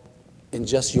involved in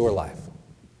just your life.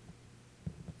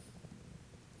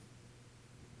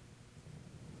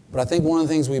 But I think one of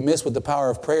the things we miss with the power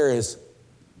of prayer is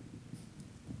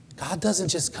God doesn't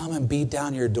just come and beat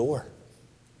down your door.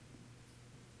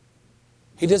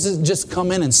 He doesn't just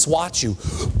come in and swat you.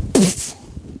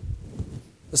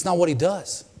 That's not what He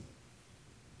does.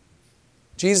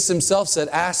 Jesus Himself said,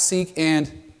 ask, seek,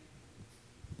 and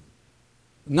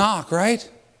knock, right?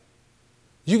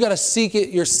 You got to seek it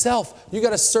yourself. You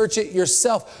got to search it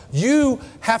yourself. You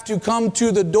have to come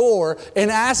to the door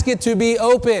and ask it to be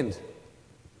opened.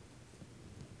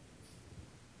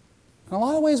 In a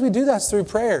lot of ways we do that through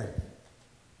prayer.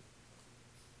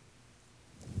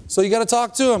 So you got to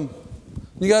talk to Him.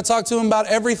 You got to talk to Him about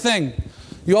everything.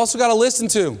 You also got to listen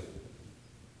to Him.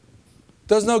 It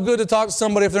does no good to talk to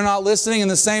somebody if they're not listening. In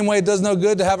the same way, it does no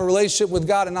good to have a relationship with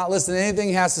God and not listen to anything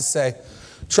He has to say.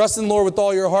 Trust in the Lord with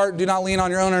all your heart. Do not lean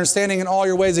on your own understanding. In all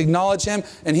your ways acknowledge Him,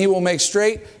 and He will make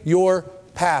straight your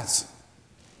paths.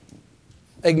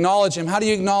 Acknowledge Him. How do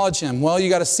you acknowledge Him? Well, you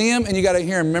got to see Him and you got to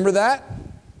hear Him. Remember that?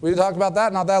 We talked about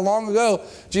that not that long ago.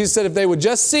 Jesus said if they would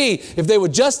just see, if they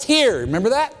would just hear.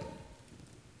 Remember that?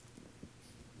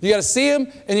 You got to see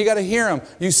Him and you got to hear Him.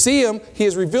 You see Him, He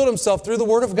has revealed Himself through the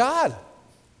Word of God.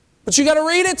 But you got to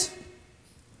read it.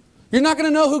 You're not going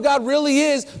to know who God really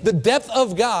is, the depth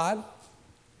of God,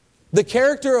 the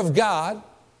character of God,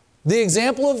 the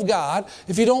example of God,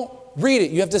 if you don't read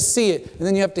it. You have to see it, and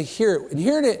then you have to hear it. And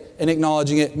hearing it and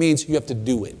acknowledging it means you have to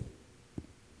do it.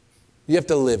 You have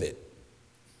to live it.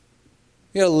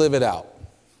 You got to live it out.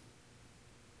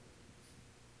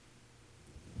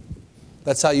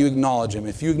 That's how you acknowledge Him.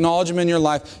 If you acknowledge Him in your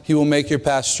life, He will make your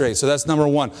path straight. So that's number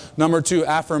one. Number two,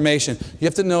 affirmation. You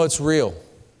have to know it's real.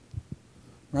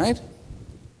 Right?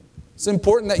 It's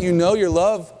important that you know your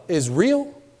love is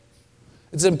real.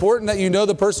 It's important that you know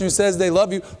the person who says they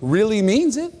love you really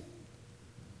means it.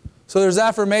 So there's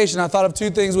affirmation. I thought of two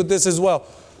things with this as well.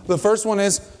 The first one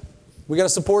is we got to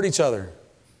support each other.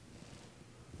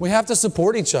 We have to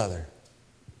support each other.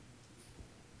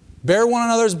 Bear one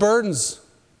another's burdens.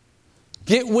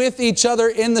 Get with each other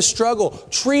in the struggle.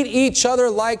 Treat each other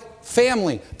like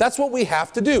family. That's what we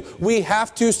have to do. We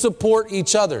have to support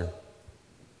each other.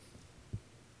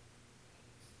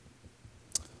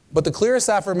 But the clearest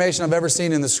affirmation I've ever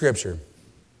seen in the Scripture,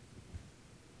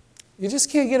 you just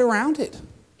can't get around it.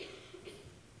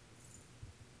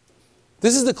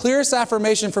 This is the clearest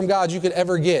affirmation from God you could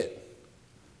ever get.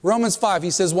 Romans 5,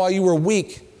 He says, while you were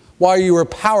weak, while you were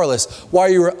powerless, while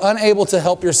you were unable to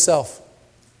help yourself,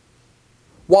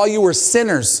 while you were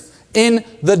sinners in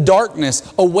the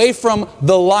darkness, away from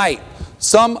the light.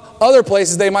 Some other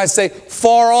places they might say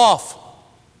far off,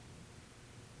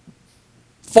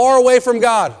 far away from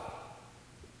God.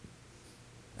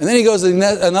 And then He goes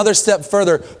another step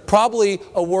further, probably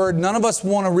a word none of us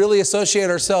want to really associate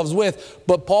ourselves with,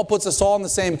 but Paul puts us all in the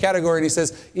same category, and he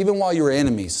says, even while you were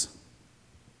enemies.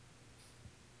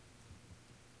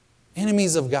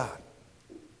 Enemies of God.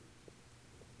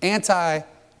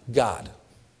 Anti-God.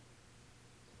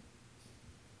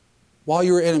 While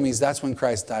you were enemies, that's when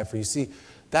Christ died for you. See,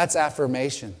 that's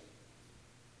affirmation.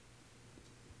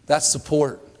 That's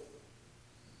support.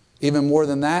 Even more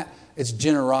than that, it's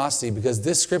generosity, because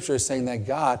this Scripture is saying that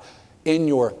God, in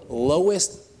your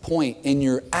lowest point, in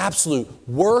your absolute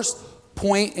worst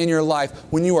point in your life,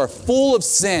 when you are full of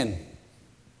sin,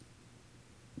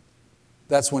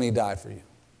 that's when He died for you.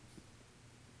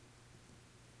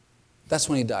 That's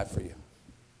when He died for you.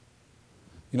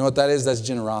 You know what that is? That's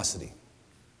generosity.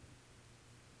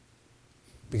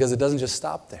 Because it doesn't just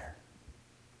stop there.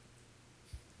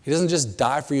 He doesn't just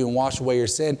die for you and wash away your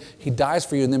sin. He dies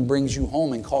for you and then brings you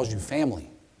home and calls you family.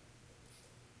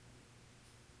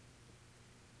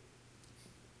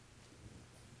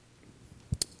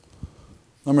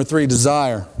 Number 3,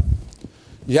 desire.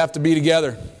 You have to be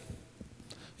together.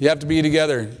 You have to be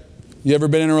together. You ever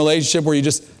been in a relationship where you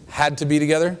just had to be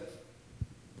together?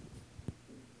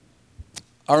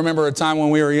 I remember a time when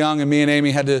we were young and me and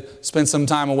Amy had to spend some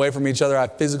time away from each other. I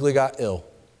physically got ill.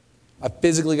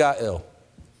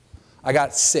 I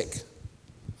got sick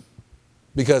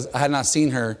because I had not seen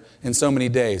her in so many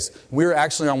days. We were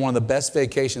actually on one of the best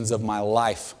vacations of my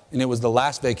life. And it was the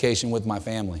last vacation with my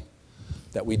family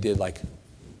that we did like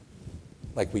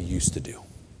we used to do.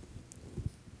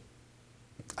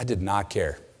 I did not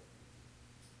care.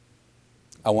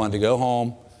 I wanted to go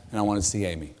home and I wanted to see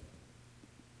Amy.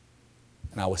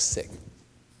 And I was sick.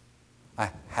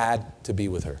 I had to be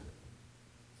with her.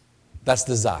 That's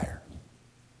desire.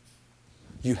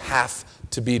 You have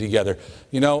to be together.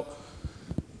 You know,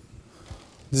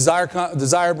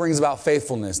 Desire brings about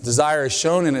faithfulness. Desire is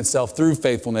shown in itself through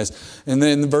faithfulness. And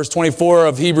then verse 24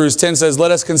 of Hebrews 10 says,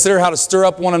 let us consider how to stir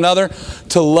up one another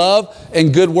to love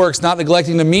and good works, not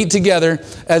neglecting to meet together,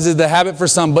 as is the habit for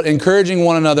some, but encouraging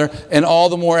one another, and all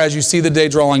the more as you see the day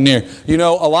drawing near. You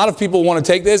know, a lot of people want to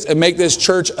take this and make this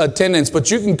church attendance, but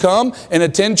you can come and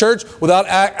attend church without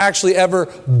actually ever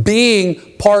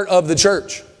being part of the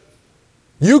church.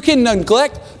 You can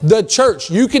neglect the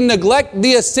church. You can neglect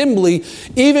the assembly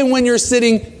even when you're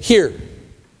sitting here.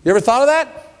 You ever thought of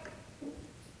that?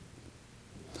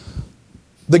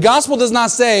 The gospel does not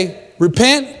say,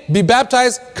 repent, be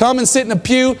baptized, come and sit in a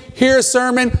pew, hear a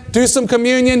sermon, do some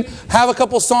communion, have a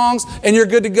couple songs, and you're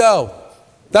good to go.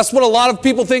 That's what a lot of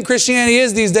people think Christianity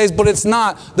is these days, but it's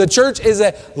not. The church is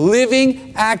a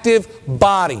living, active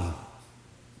body.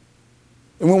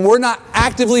 And when we're not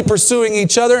actively pursuing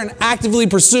each other and actively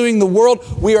pursuing the world,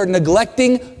 we are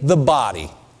neglecting the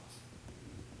body.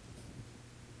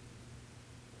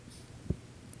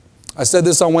 I said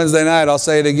this on Wednesday night, I'll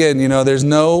say it again. You know, there's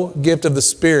no gift of the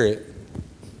Spirit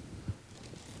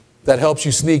that helps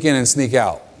you sneak in and sneak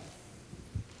out.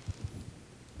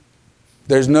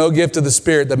 There's no gift of the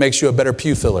Spirit that makes you a better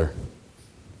pew filler.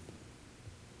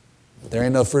 There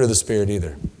ain't no fruit of the Spirit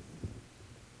either.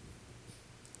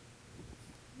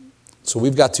 So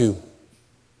we've got to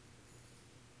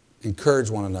encourage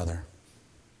one another,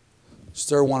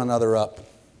 stir one another up,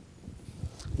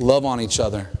 love on each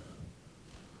other,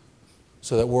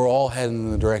 so that we're all heading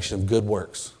in the direction of good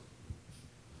works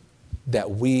that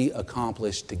we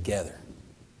accomplish together.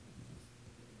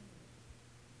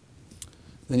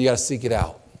 Then you got to seek it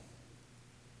out.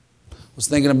 I was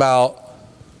thinking about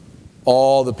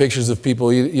all the pictures of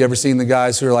people. You ever seen the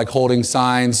guys who are like holding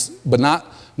signs, but not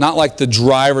like the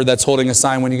driver that's holding a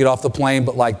sign when you get off the plane,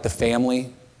 but like the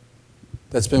family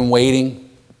that's been waiting?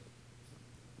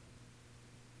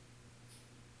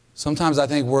 Sometimes I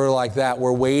think we're like that.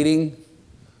 We're waiting,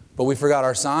 but we forgot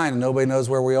our sign and nobody knows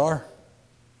where we are.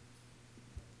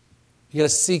 You got to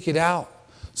seek it out.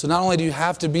 So not only do you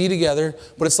have to be together,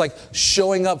 but it's like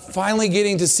showing up, finally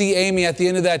getting to see Amy at the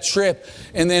end of that trip,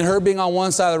 and then her being on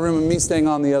one side of the room and me staying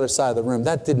on the other side of the room.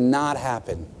 That did not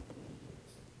happen.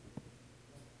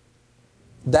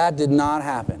 That did not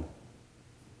happen.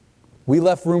 We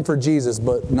left room for Jesus,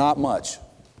 but not much.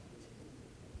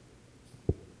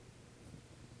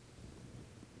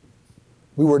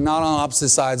 We were not on opposite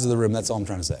sides of the room. That's all I'm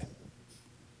trying to say.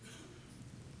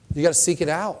 You got to seek it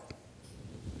out.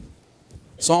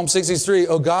 Psalm 63,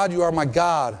 O God, you are my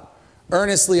God.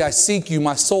 Earnestly I seek you.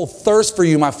 My soul thirsts for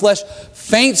you. My flesh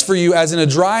faints for you as in a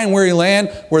dry and weary land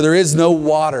where there is no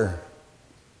water.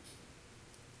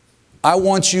 I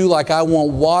want you like I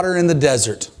want water in the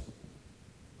desert.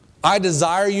 I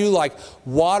desire you like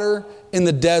water in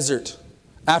the desert.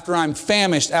 After I'm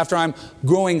famished, after I'm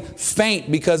growing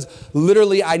faint, because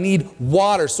literally I need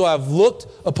water. So I've looked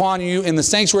upon you in the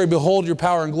sanctuary. Behold your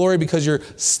power and glory, because your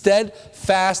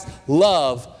steadfast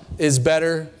love is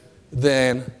better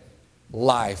than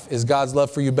life. Is God's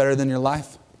love for you better than your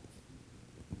life?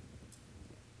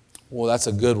 Well, that's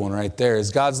a good one right there.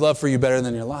 Is God's love for you better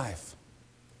than your life?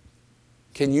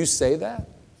 Can you say that?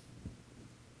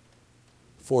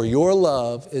 For your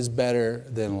love is better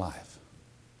than life.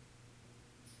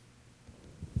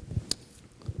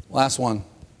 Last one,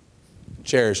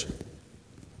 cherish.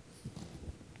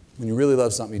 When you really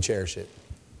love something, you cherish it.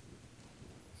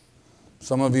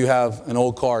 Some of you have an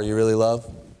old car you really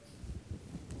love.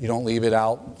 You don't leave it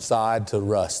outside to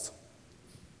rust.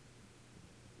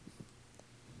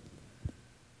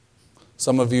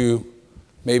 Some of you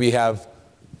maybe have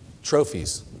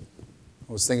trophies.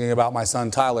 I was thinking about my son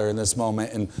Tyler in this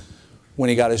moment, and when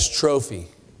he got his trophy,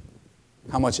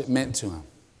 how much it meant to him.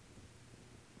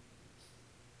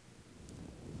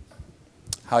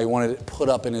 How he wanted it put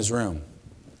up in his room,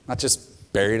 not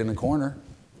just buried in the corner.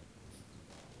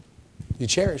 You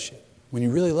cherish it. When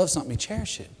you really love something, you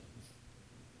cherish it.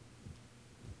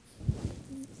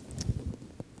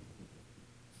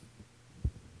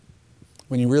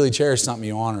 When you really cherish something,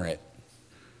 you honor it.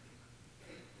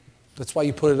 That's why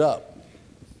you put it up.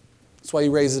 That's why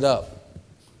you raise it up.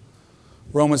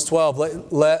 Romans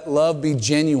 12, let love be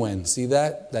genuine. See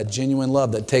that? That genuine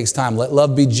love that takes time. Let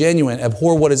love be genuine.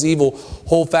 Abhor what is evil.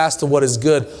 Hold fast to what is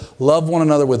good. Love one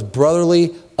another with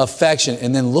brotherly affection.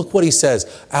 And then look what he says.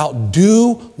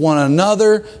 Outdo one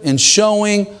another in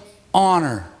showing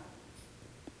honor.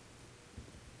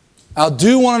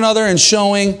 Outdo one another in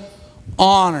showing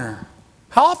honor.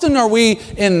 How often are we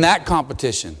in that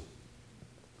competition?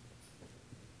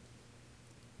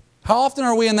 How often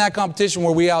are we in that competition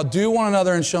where we outdo one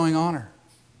another in showing honor?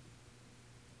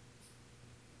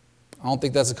 I don't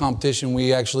think that's a competition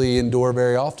we actually endure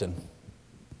very often.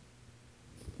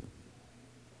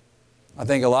 I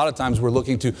think a lot of times we're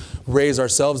looking to raise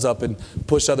ourselves up and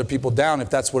push other people down if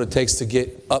that's what it takes to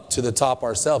get up to the top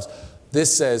ourselves.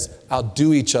 This says,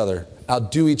 outdo each other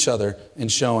in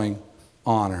showing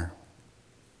honor.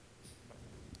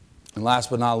 And last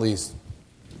but not least,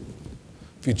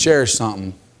 if you cherish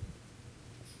something,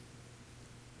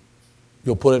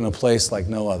 you'll put it in a place like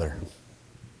no other.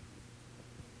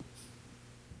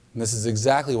 And this is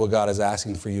exactly what God is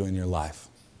asking for you in your life.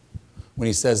 When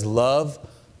he says, love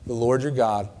the Lord your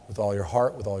God with all your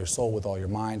heart, with all your soul, with all your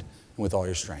mind, and with all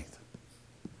your strength.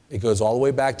 It goes all the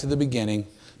way back to the beginning,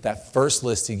 that first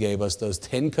list he gave us, those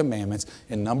 10 commandments.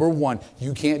 And number 1,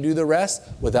 you can't do the rest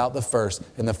without the first.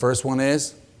 And the first one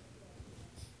is,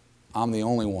 I'm the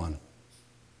only one.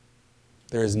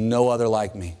 There is no other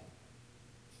like me.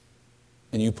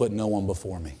 And you put no one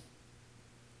before me.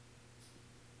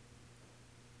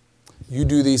 You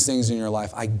do these things in your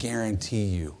life, I guarantee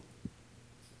you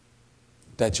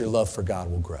that your love for God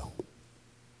will grow.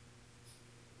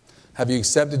 Have you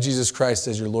accepted Jesus Christ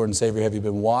as your Lord and Savior? Have you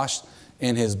been washed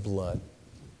in his blood?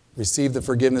 Received the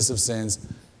forgiveness of sins?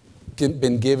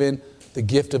 Been given the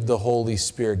gift of the Holy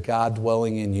Spirit, God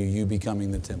dwelling in you, you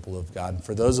becoming the temple of God? And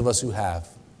for those of us who have,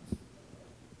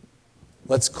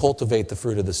 let's cultivate the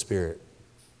fruit of the Spirit.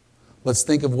 Let's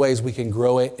think of ways we can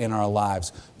grow it in our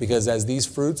lives. Because as these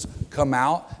fruits come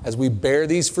out, as we bear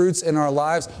these fruits in our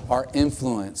lives, our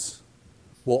influence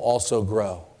will also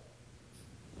grow.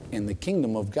 And the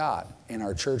kingdom of God and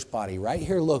our church body right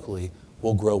here locally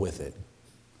will grow with it.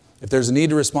 If there's a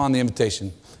need to respond to the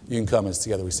invitation, you can come as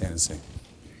together we stand and sing.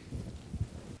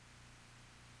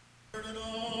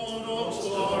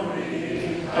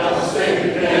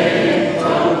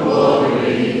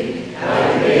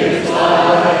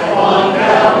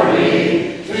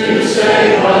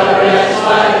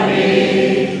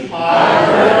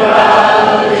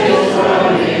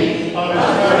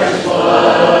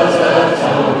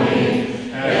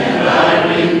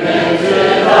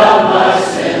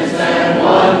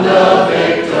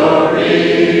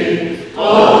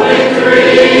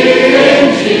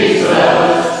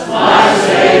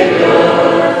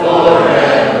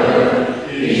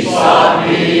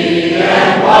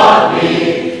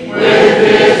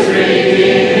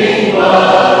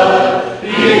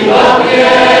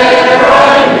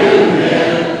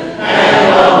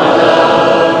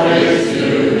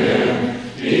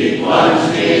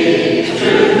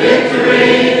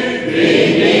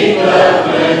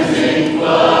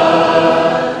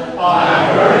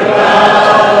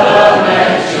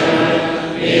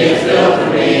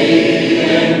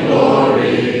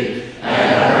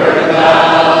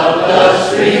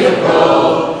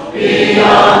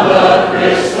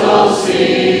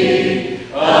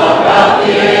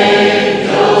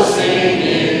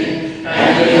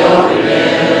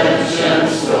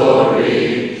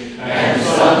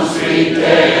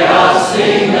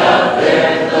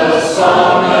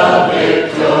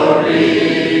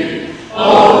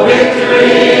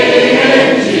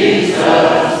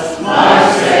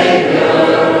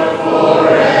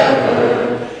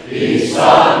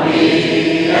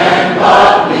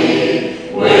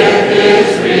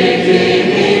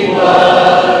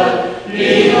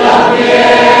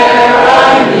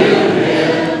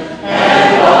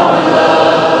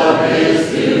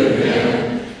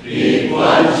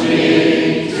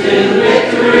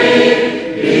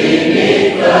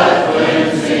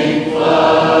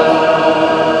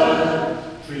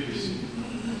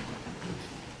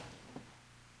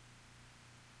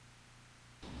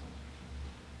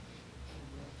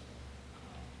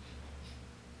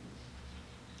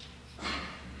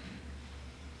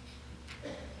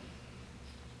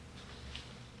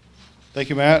 Thank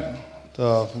you, Matt.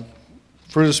 The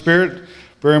fruit of the Spirit,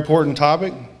 very important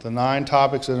topic. The 9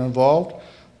 topics that are involved.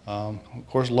 Of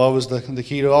course, love is the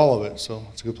key to all of it, so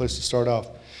it's a good place to start off.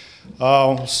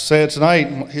 Say it tonight.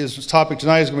 His topic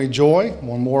tonight is going to be joy,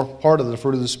 one more part of the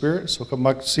fruit of the Spirit. So come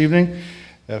back this evening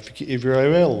if you're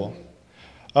available.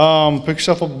 Pick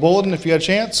yourself up a bulletin if you had a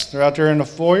chance. They're out there in the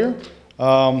foyer.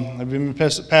 I've been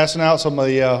passing out some of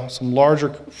the some larger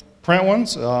print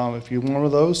ones. If you want one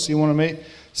of those,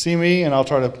 see me, and I'll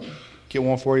try to get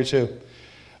one for you too.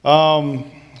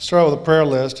 Start with a prayer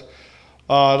list.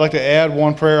 I'd like to add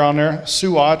one prayer on there.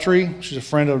 Sue Autry, she's a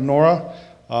friend of Nora.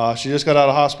 She just got out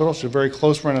of hospital. She's a very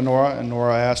close friend of Nora, and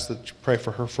Nora asked that you pray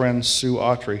for her friend Sue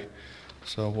Autry.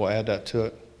 So we'll add that to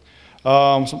it.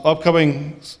 Some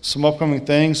upcoming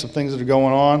things, some things that are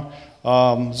going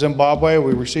on. Zimbabwe,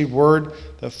 we received word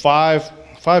that five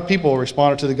people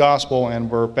responded to the gospel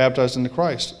and were baptized into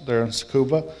Christ there in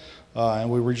Sakuba. and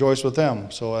we rejoice with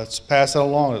them. So let's pass that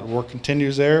along. The work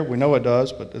continues there. We know it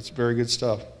does, but it's very good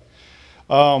stuff.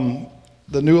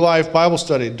 The New Life Bible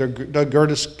Study, Doug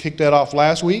Gertis kicked that off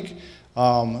last week.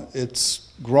 It's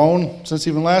grown since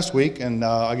even last week, and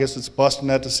I guess it's busting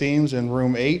at the seams in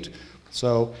room 8.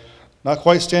 So not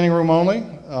quite standing room only,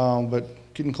 but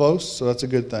getting close, so that's a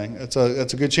good thing. It's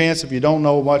a good chance if you don't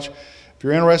know much. If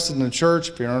you're interested in the church,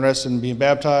 if you're interested in being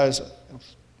baptized,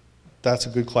 that's a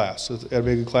good class. It'd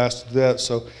be a good class to do that.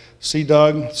 So see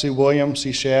Doug, see William,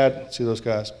 see Shad, see those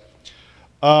guys.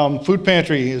 Food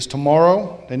pantry is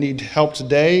tomorrow. They need help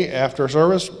today after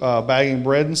service, bagging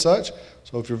bread and such.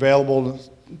 So if you're available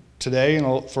today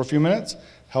for a few minutes,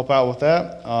 help out with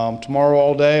that. Tomorrow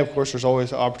all day, of course, there's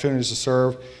always opportunities to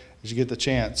serve as you get the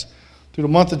chance. Through the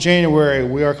month of January,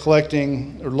 we are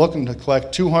looking to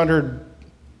collect 200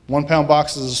 one-pound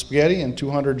boxes of spaghetti and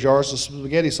 200 jars of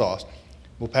spaghetti sauce.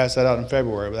 We'll pass that out in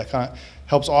February, but that kind of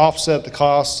helps offset the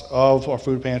costs of our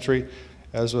food pantry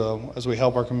as we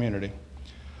help our community.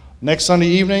 Next Sunday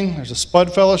evening, there's a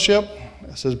Spud Fellowship.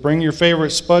 It says, bring your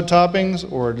favorite Spud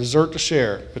toppings or a dessert to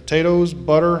share. Potatoes,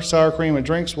 butter, sour cream, and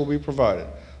drinks will be provided.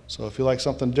 So if you like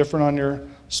something different on your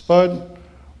Spud,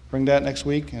 bring that next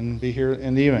week and be here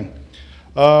in the evening.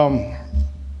 I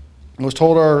was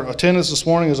told our attendance this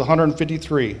morning is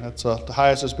 153. That's the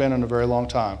highest it's been in a very long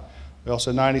time. We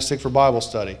also had 96 for Bible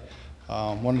study.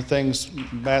 One of the things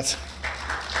Matt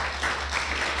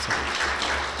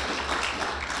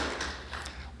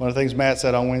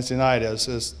said on Wednesday night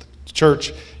is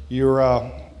church,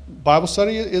 your Bible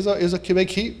study is a big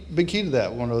key to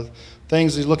that. One of the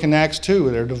things he's looking at Acts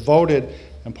 2, they're devoted,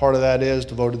 and part of that is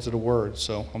devoted to the Word.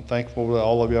 So I'm thankful that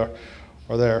all of you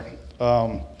are there.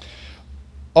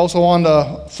 Also on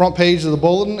the front page of the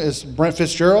bulletin is Brent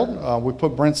Fitzgerald. We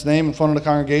put Brent's name in front of the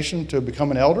congregation to become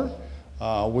an elder.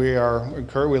 We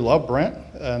love Brent,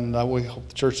 and we hope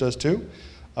the church does too.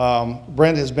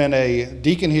 Brent has been a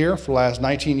deacon here for the last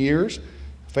 19 years,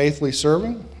 faithfully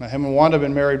serving. Him and Wanda have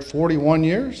been married 41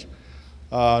 years.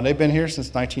 They've been here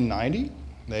since 1990.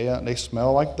 They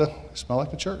smell like the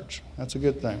church. That's a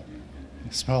good thing.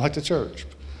 They smell like the church.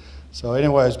 So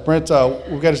anyways, Brent,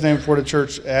 we've got his name before the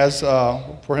church as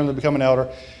for him to become an elder.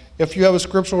 If you have a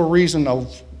scriptural reason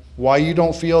of why you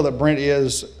don't feel that Brent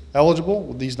is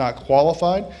eligible, he's not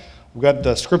qualified, we've got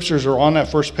the scriptures are on that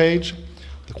first page.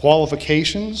 The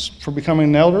qualifications for becoming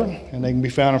an elder, and they can be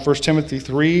found in 1 Timothy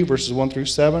 3, verses 1 through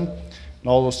 7, and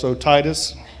also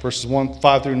Titus, verses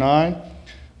 5 through 9.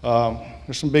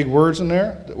 There's some big words in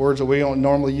there, the words that we don't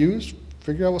normally use.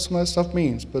 Figure out what some of that stuff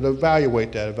means, but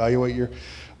evaluate that. Evaluate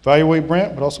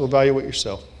Brent, but also evaluate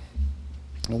yourself.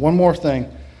 And one more thing.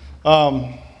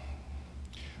 The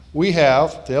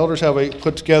elders have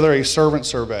put together a servant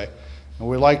survey, and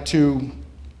we'd like to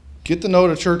get to know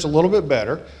the church a little bit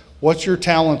better, what your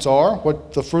talents are,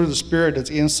 what the fruit of the Spirit that's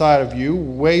inside of you,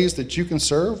 ways that you can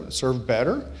serve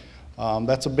better.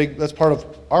 That's part of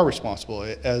our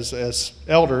responsibility as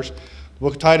elders. The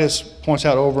book of Titus points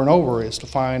out over and over is to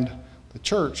find the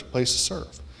church a place to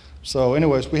serve. So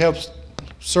anyways, we have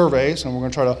surveys, and we're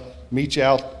going to try to meet you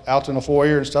out in the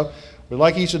foyer and stuff. We'd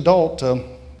like each adult to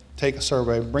take a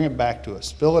survey, bring it back to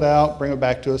us, fill it out, bring it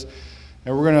back to us,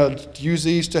 and we're going to use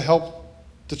these to help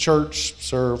the church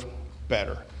serve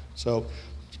better. So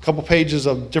a couple pages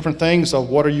of different things of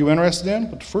what are you interested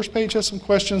in, but the first page has some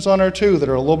questions on there too that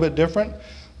are a little bit different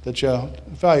that you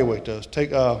evaluate those.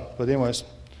 But anyways,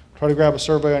 try to grab a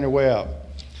survey on your way out.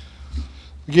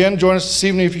 Again, join us this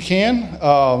evening if you can.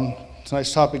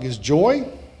 Tonight's topic is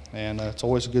joy, and it's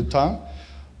always a good time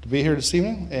to be here this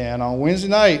evening. And on Wednesday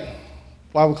night,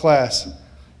 Bible class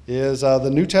is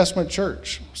the New Testament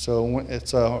church. So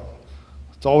it's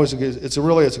always a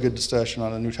good discussion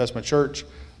on the New Testament church.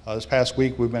 This past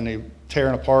week we've been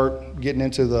tearing apart, getting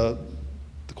into not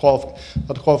the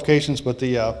qualifications, but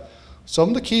some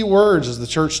of the key words as the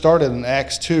church started in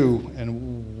Acts 2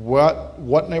 and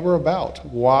what they were about,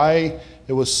 why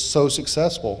it was so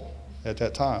successful at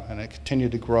that time, and it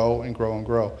continued to grow and grow and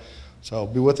grow. So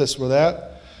be with us for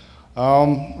that.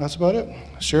 That's about it.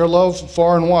 Share love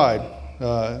far and wide.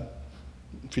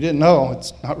 If you didn't know,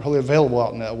 it's not really available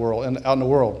out in the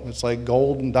world. It's like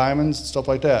gold and diamonds and stuff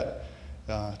like that.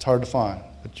 It's hard to find,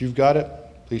 but you've got it.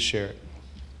 Please share it.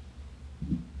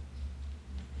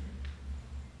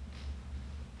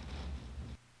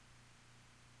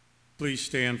 Please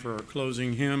stand for our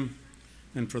closing hymn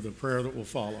and for the prayer that will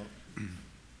follow.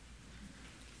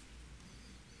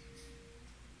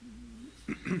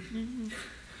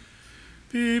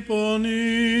 People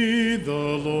need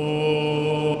the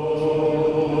Lord.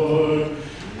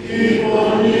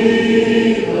 People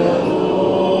need the Lord.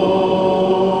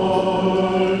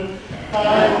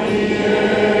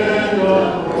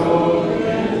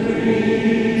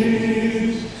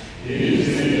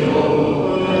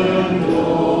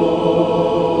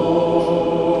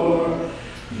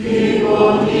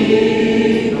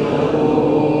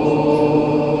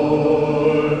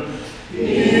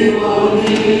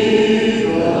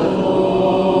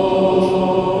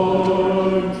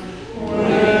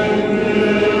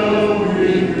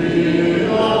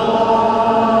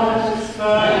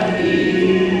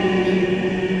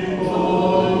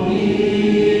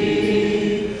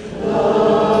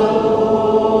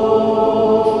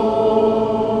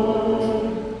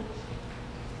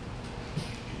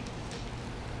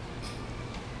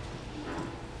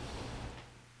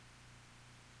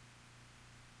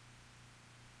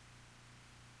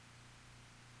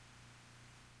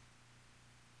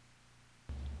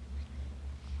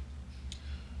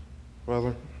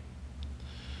 Father,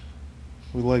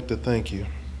 we'd like to thank you.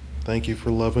 Thank you for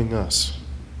loving us.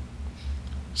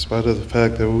 In spite of the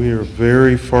fact that we are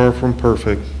very far from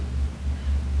perfect,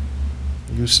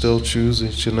 you still choose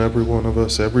each and every one of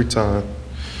us every time.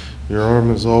 Your arm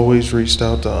has always reached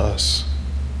out to us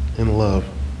in love.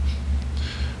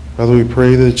 Father, we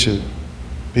pray that you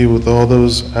be with all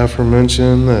those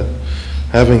aforementioned that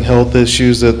having health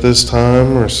issues at this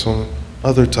time or some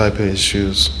other type of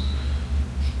issues.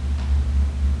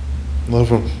 Love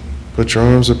them. Put your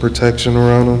arms of protection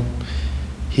around them.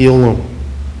 Heal them.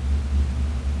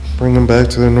 Bring them back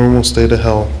to their normal state of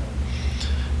health.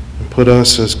 And put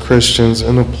us as Christians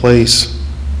in a place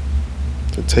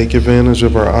to take advantage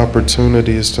of our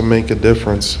opportunities to make a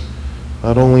difference,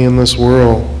 not only in this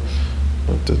world,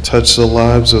 but to touch the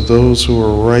lives of those who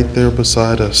are right there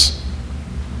beside us.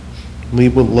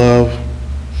 Lead with love.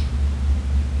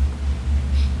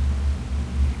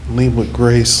 Lead with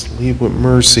grace. Lead with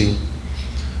mercy.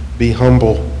 Be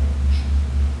humble.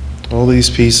 All these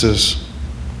pieces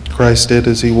Christ did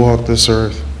as he walked this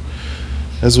earth.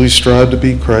 As we strive to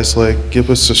be Christ-like, give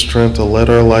us the strength to let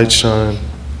our light shine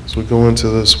as we go into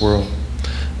this world.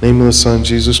 In the name of the Son,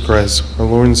 Jesus Christ, our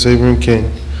Lord and Savior and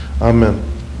King. Amen.